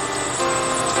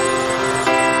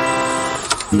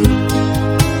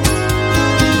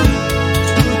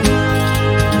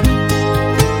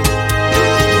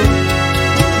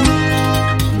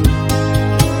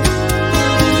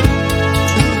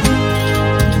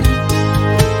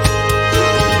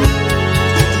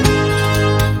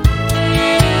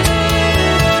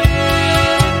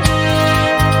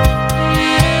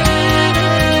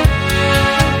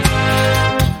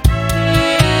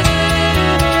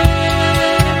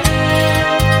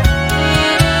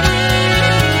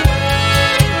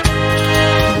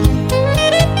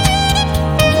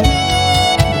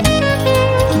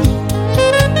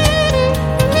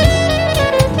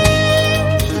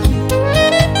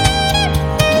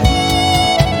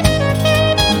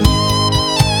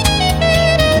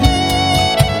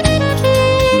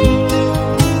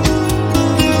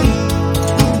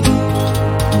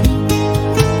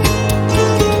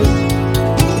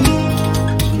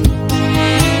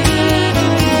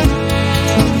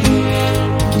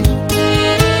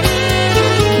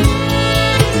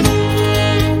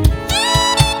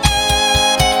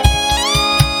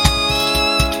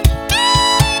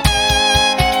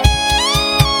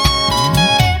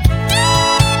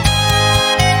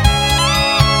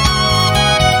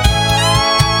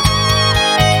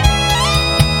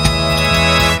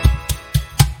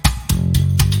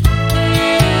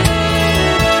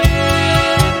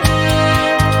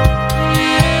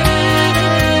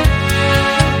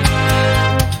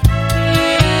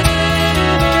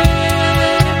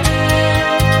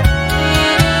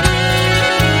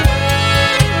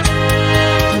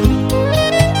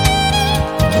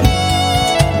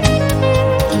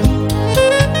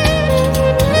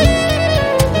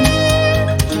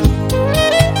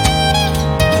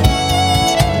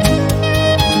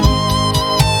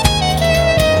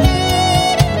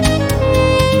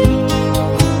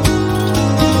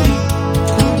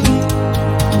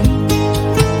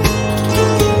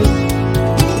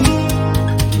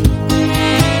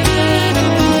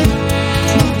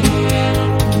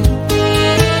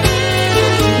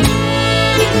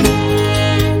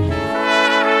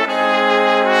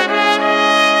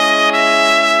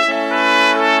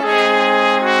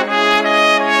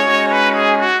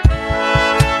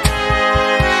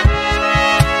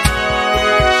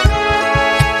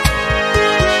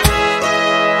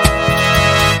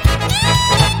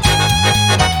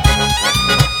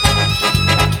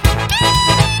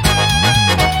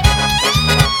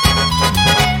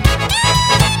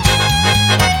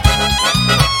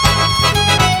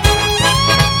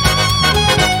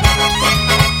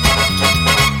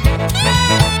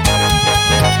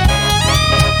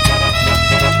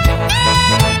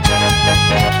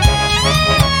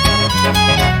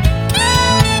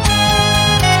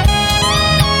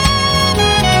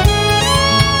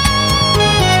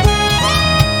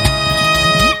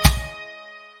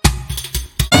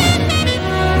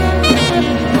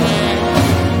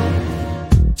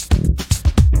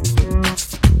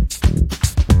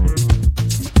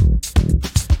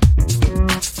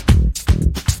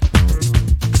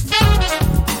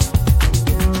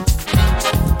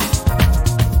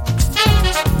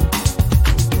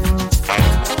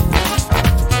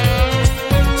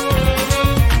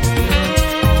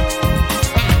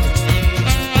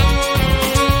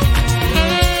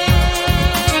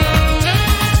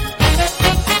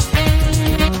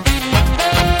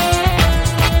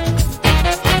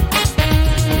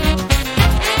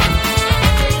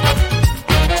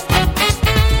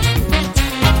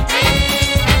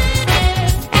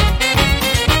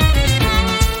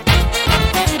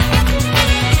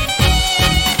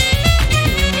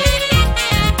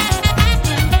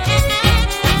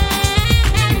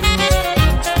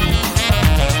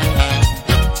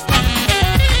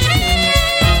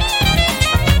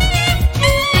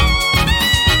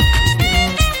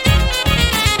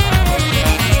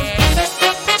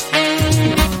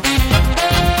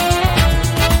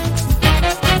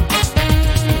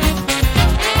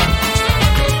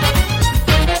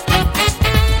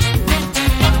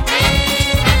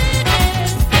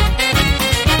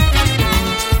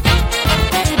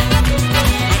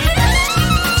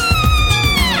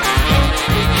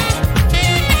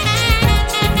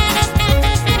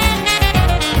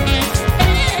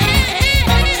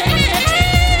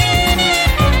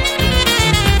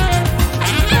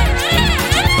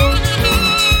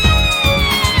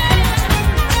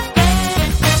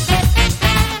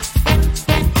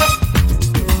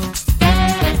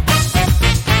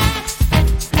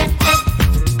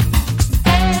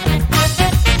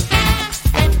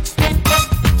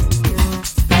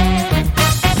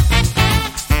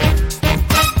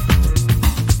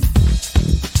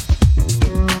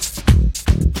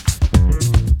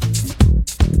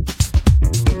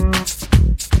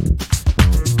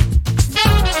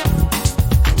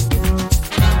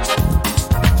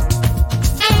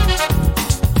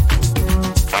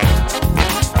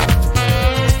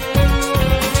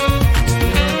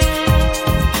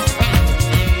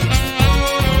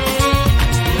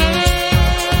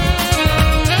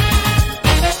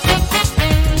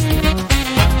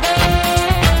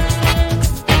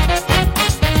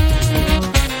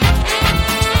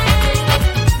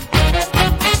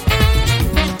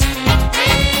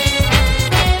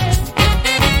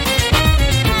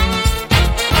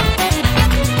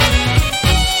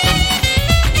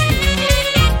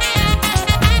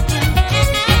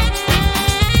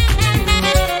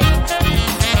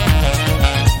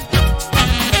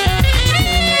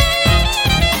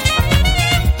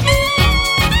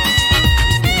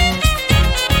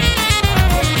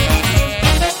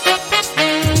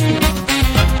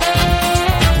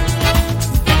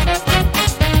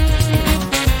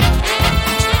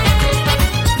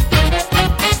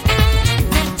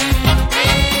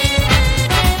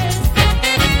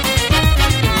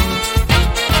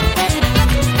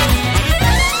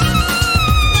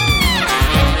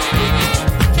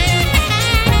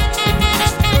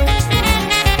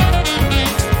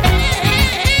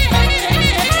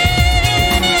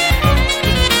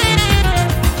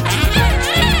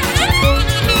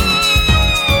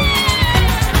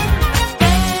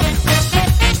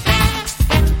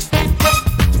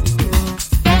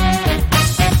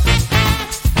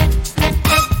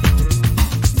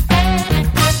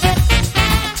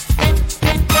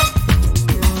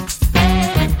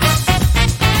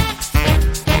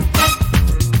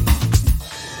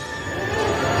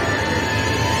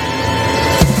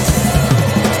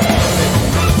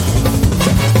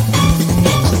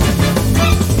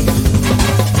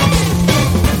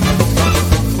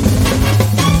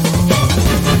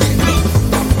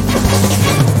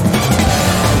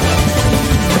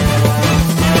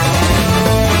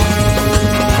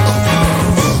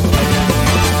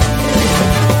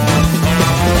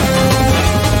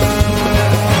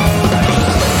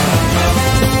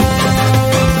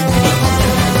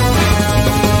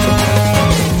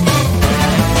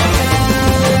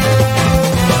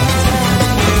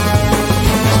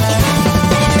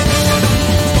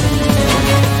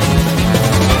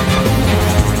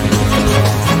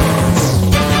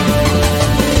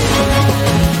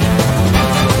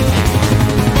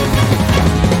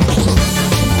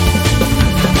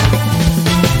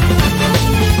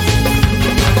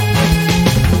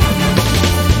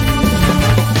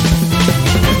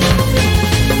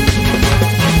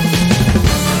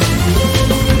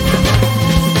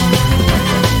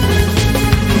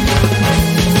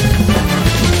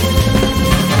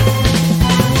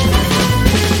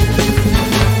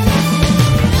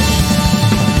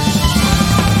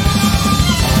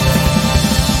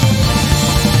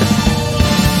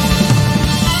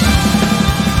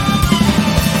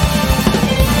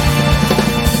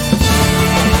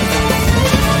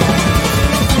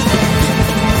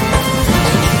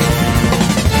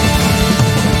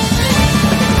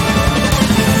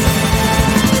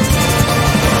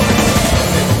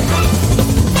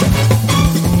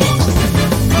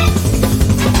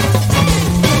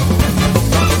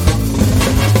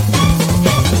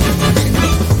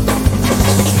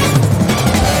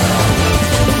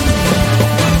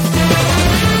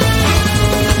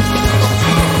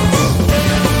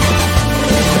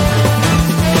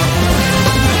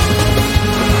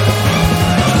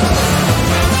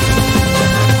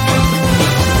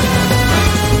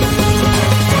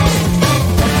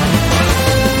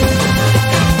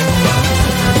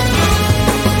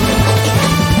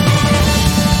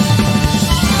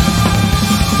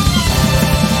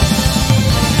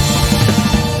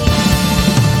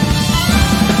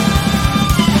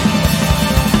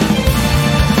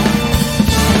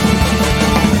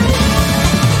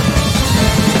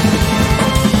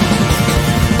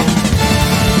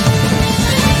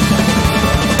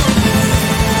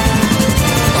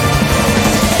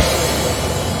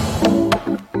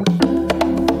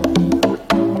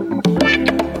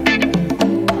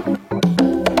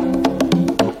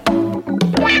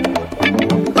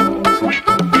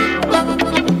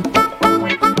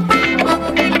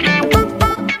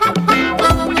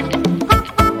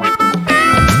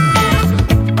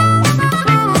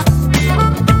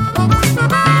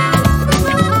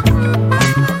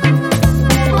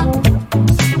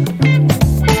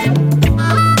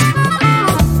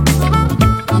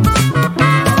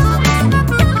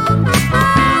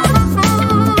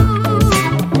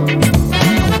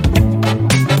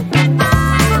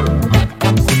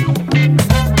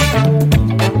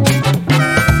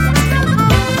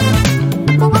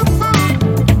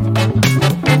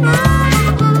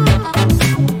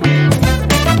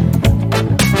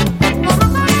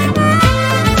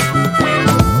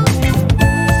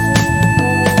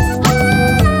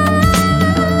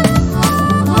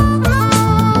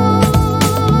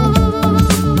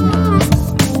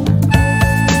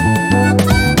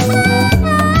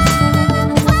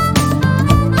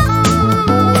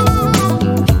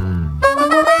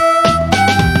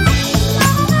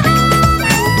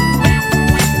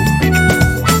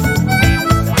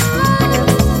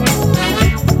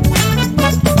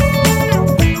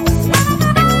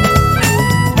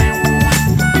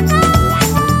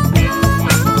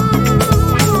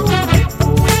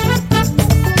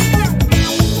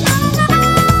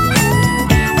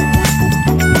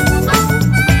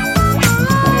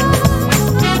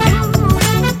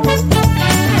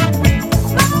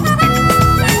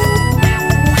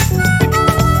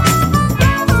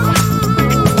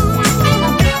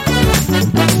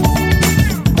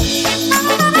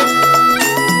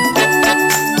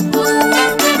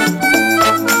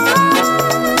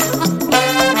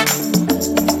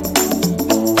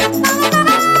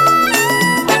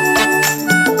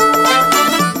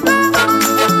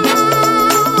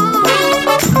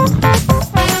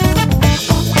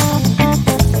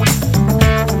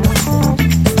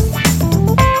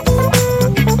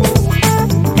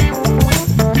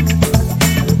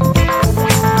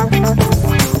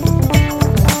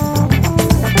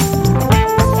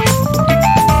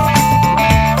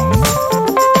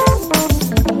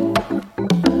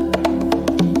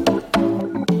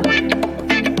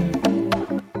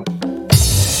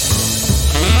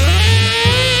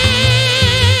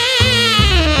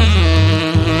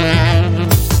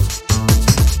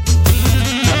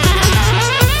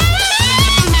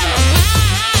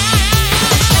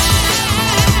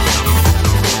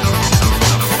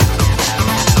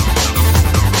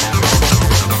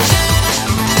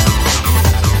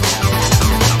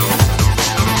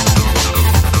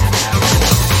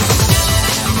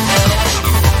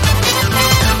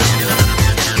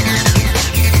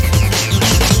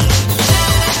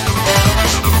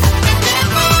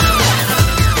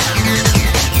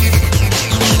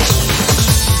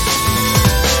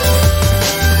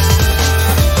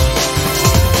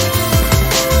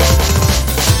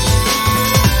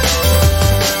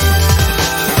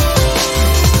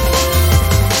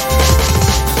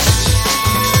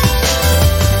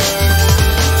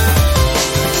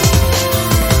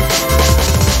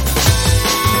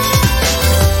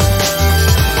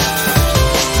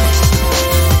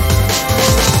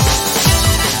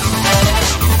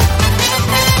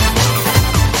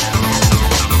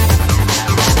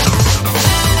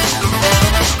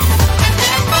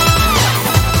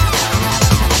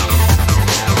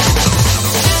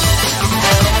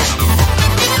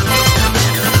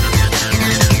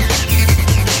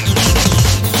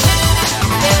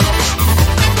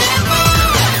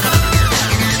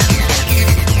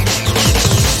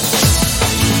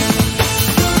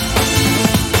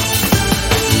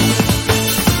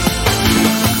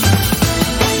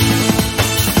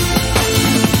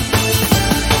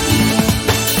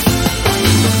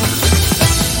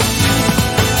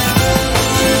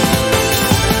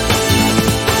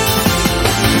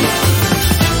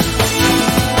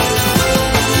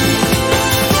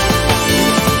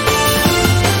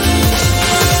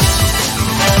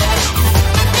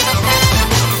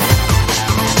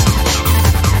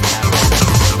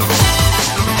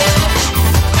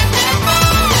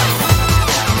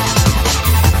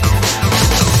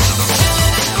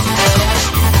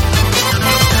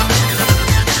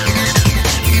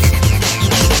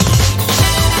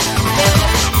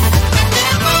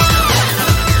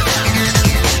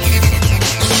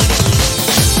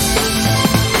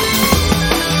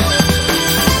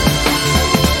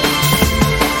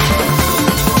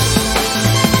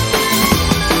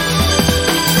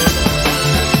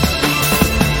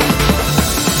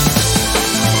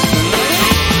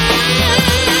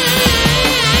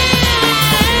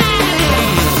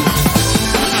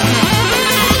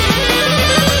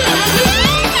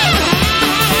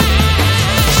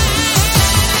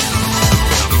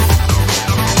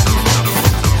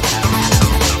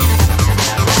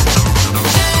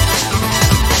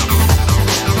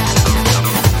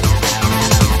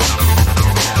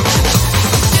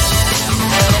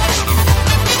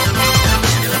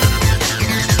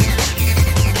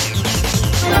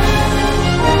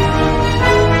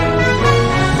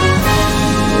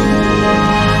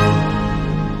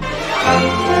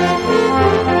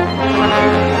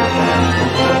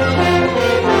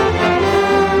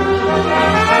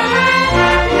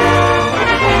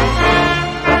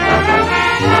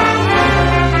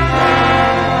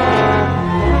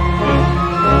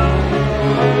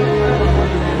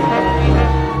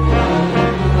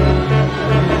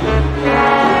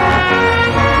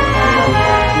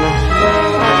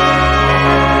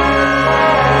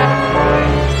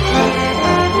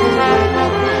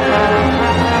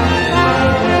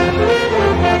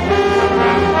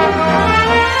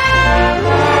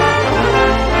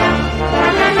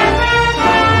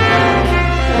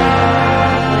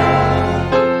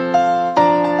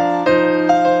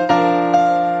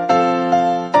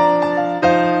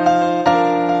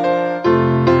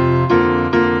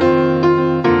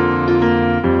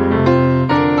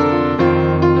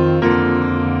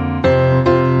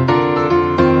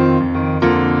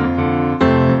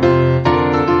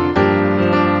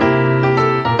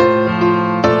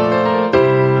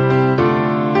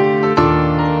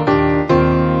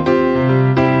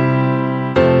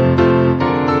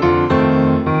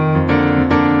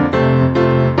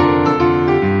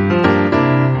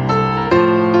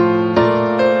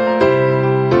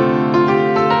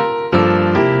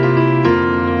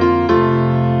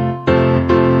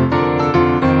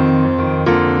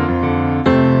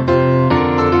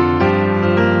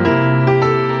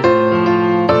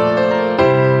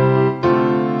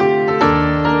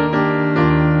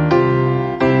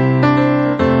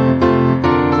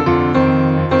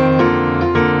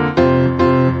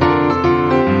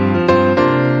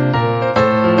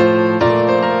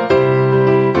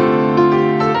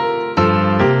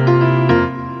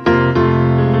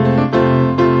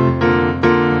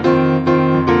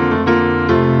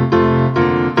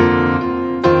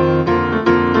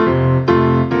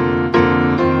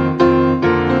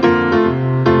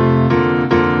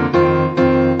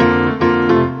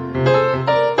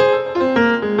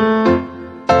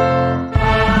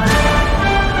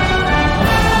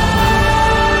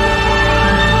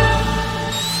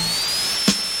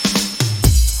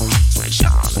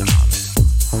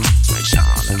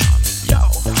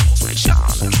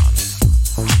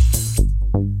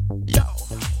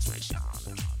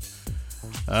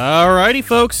 Alrighty,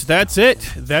 folks, that's it.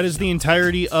 That is the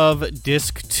entirety of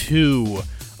Disc 2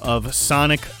 of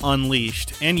Sonic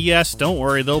Unleashed. And yes, don't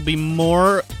worry, there'll be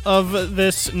more of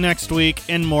this next week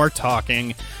and more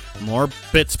talking, more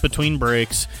bits between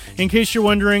breaks. In case you're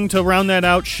wondering, to round that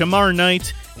out, Shamar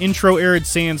Knight, Intro Arid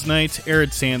Sands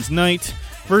Night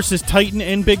versus Titan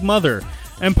and Big Mother.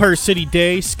 Empire City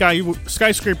Day,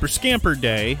 Skyscraper Scamper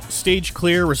Day, Stage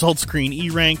Clear, Result Screen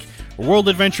E-Rank, World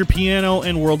Adventure Piano,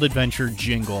 and World Adventure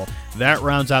Jingle. That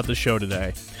rounds out the show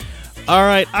today.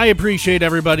 Alright, I appreciate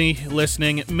everybody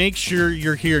listening. Make sure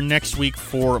you're here next week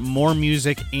for more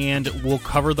music, and we'll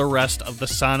cover the rest of the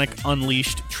Sonic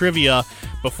Unleashed trivia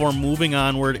before moving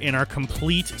onward in our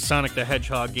complete Sonic the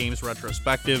Hedgehog games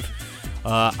retrospective.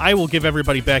 I will give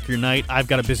everybody back your night. I've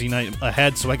got a busy night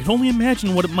ahead, so I can only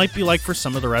imagine what it might be like for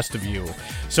some of the rest of you.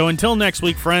 So until next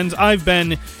week, friends, I've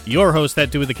been your host,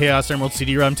 that dude with the Chaos Emerald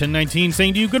CD-ROM 1019,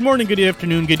 saying to you good morning, good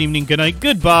afternoon, good evening, good night,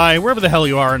 goodbye, wherever the hell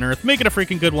you are on Earth. Make it a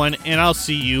freaking good one, and I'll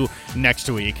see you next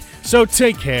week. So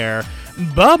take care.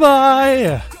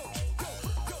 Bye-bye!